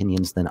political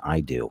opinions than I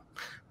do.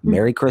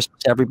 Merry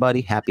Christmas,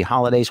 everybody. Happy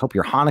holidays. Hope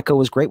your Hanukkah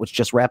was great, which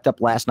just wrapped up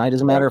last night,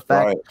 as a matter of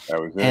fact. Right.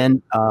 That was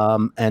it.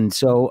 And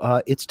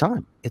so it's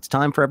time. It's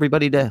time for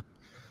everybody to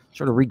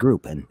sort of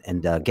regroup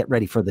and get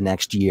ready for the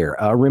next year.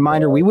 A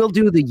reminder, we will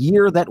do the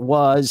year that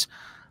was.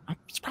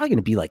 It's probably going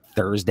to be like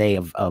Thursday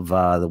of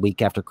the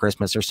week after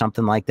Christmas or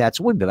something like that.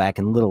 So we'll be back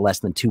in a little less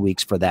than 2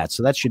 weeks for that.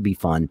 So that should be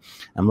fun.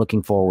 I'm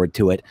looking forward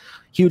to it.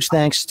 Huge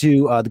thanks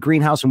to the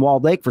Greenhouse in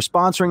Walled Lake for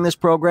sponsoring this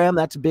program.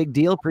 That's a big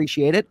deal.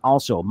 Appreciate it.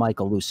 Also,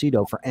 Michael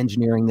Lucido for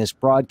engineering this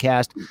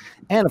broadcast.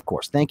 And, of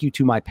course, thank you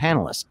to my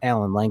panelists,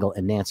 Allan, Lengel,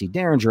 and Nancy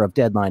Derringer of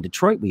Deadline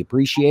Detroit. We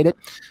appreciate it.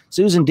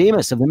 Susan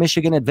Demas of the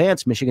Michigan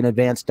Advance,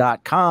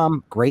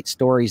 michiganadvance.com. Great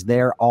stories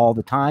there all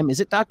the time.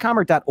 Is it .com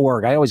or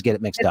 .org? I always get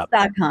it mixed up.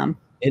 .com.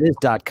 It is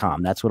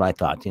 .com. That's what I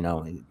thought.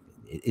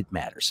 It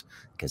matters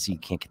because you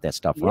can't get that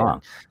stuff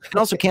wrong. And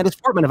also Candice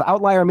Fortman of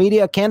Outlier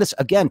Media. Candice,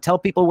 again, tell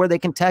people where they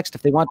can text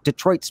if they want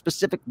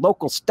Detroit-specific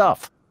local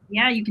stuff.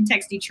 Yeah, you can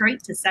text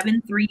Detroit to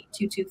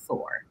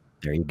 73224.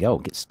 There you go.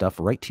 Get stuff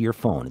right to your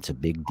phone. It's a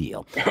big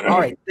deal. All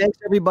right. Thanks,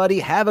 everybody.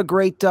 Have a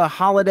great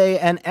holiday.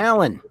 And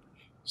Allan.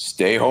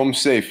 Stay home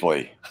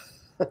safely.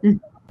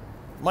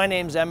 My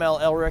name's M.L.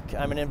 Elric.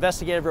 I'm an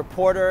investigative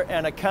reporter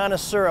and a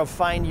connoisseur of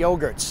fine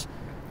yogurts.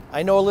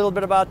 I know a little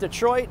bit about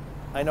Detroit,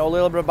 I know a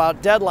little bit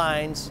about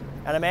deadlines,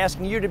 and I'm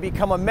asking you to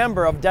become a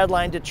member of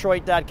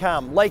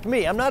DeadlineDetroit.com. Like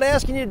me, I'm not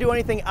asking you to do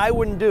anything I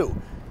wouldn't do.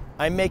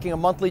 I'm making a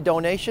monthly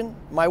donation.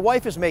 My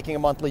wife is making a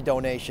monthly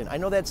donation. I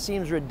know that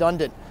seems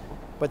redundant,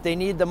 but they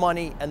need the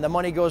money, and the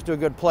money goes to a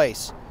good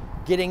place.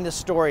 Getting the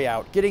story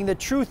out, getting the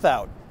truth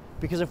out.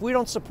 Because if we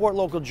don't support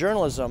local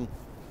journalism,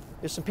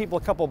 there's some people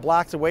a couple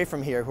blocks away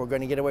from here who are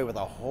going to get away with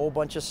a whole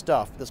bunch of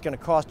stuff that's going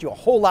to cost you a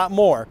whole lot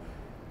more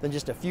than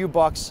just a few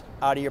bucks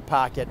out of your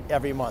pocket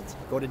every month.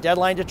 Go to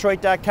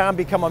deadlinedetroit.com,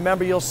 become a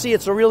member. You'll see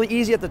it's really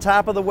easy at the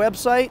top of the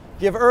website.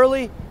 Give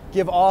early,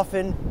 give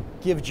often,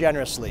 give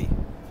generously.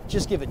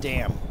 Just give a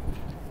damn.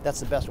 That's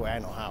the best way I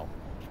know how.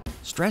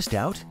 Stressed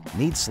out?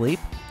 Need sleep?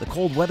 The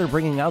cold weather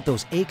bringing out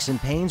those aches and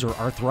pains or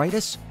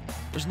arthritis?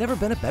 There's never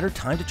been a better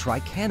time to try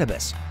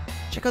cannabis.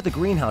 Check out the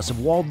Greenhouse of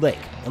Walled Lake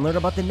and learn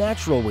about the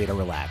natural way to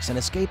relax and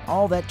escape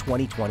all that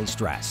 2020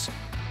 stress.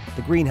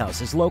 The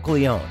Greenhouse is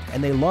locally owned,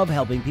 and they love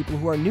helping people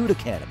who are new to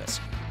cannabis.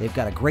 They've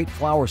got a great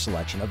flower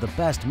selection of the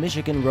best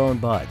Michigan-grown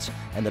buds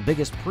and the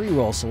biggest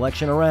pre-roll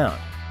selection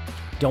around.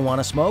 Don't want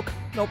to smoke?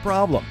 No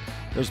problem.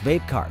 There's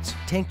vape carts,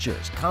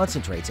 tinctures,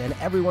 concentrates, and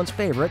everyone's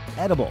favorite,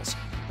 edibles,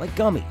 like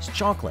gummies,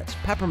 chocolates,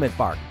 peppermint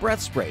bark,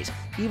 breath sprays,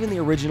 even the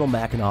original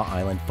Mackinac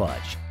Island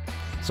fudge.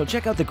 So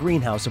check out the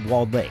Greenhouse of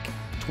Walled Lake.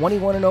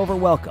 21 and over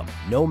welcome,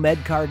 no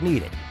med card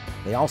needed.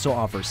 They also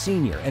offer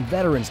senior and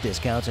veterans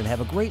discounts and have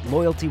a great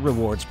loyalty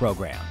rewards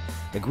program.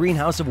 The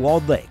Greenhouse of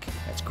Walled Lake.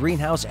 That's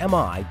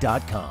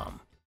greenhousemi.com.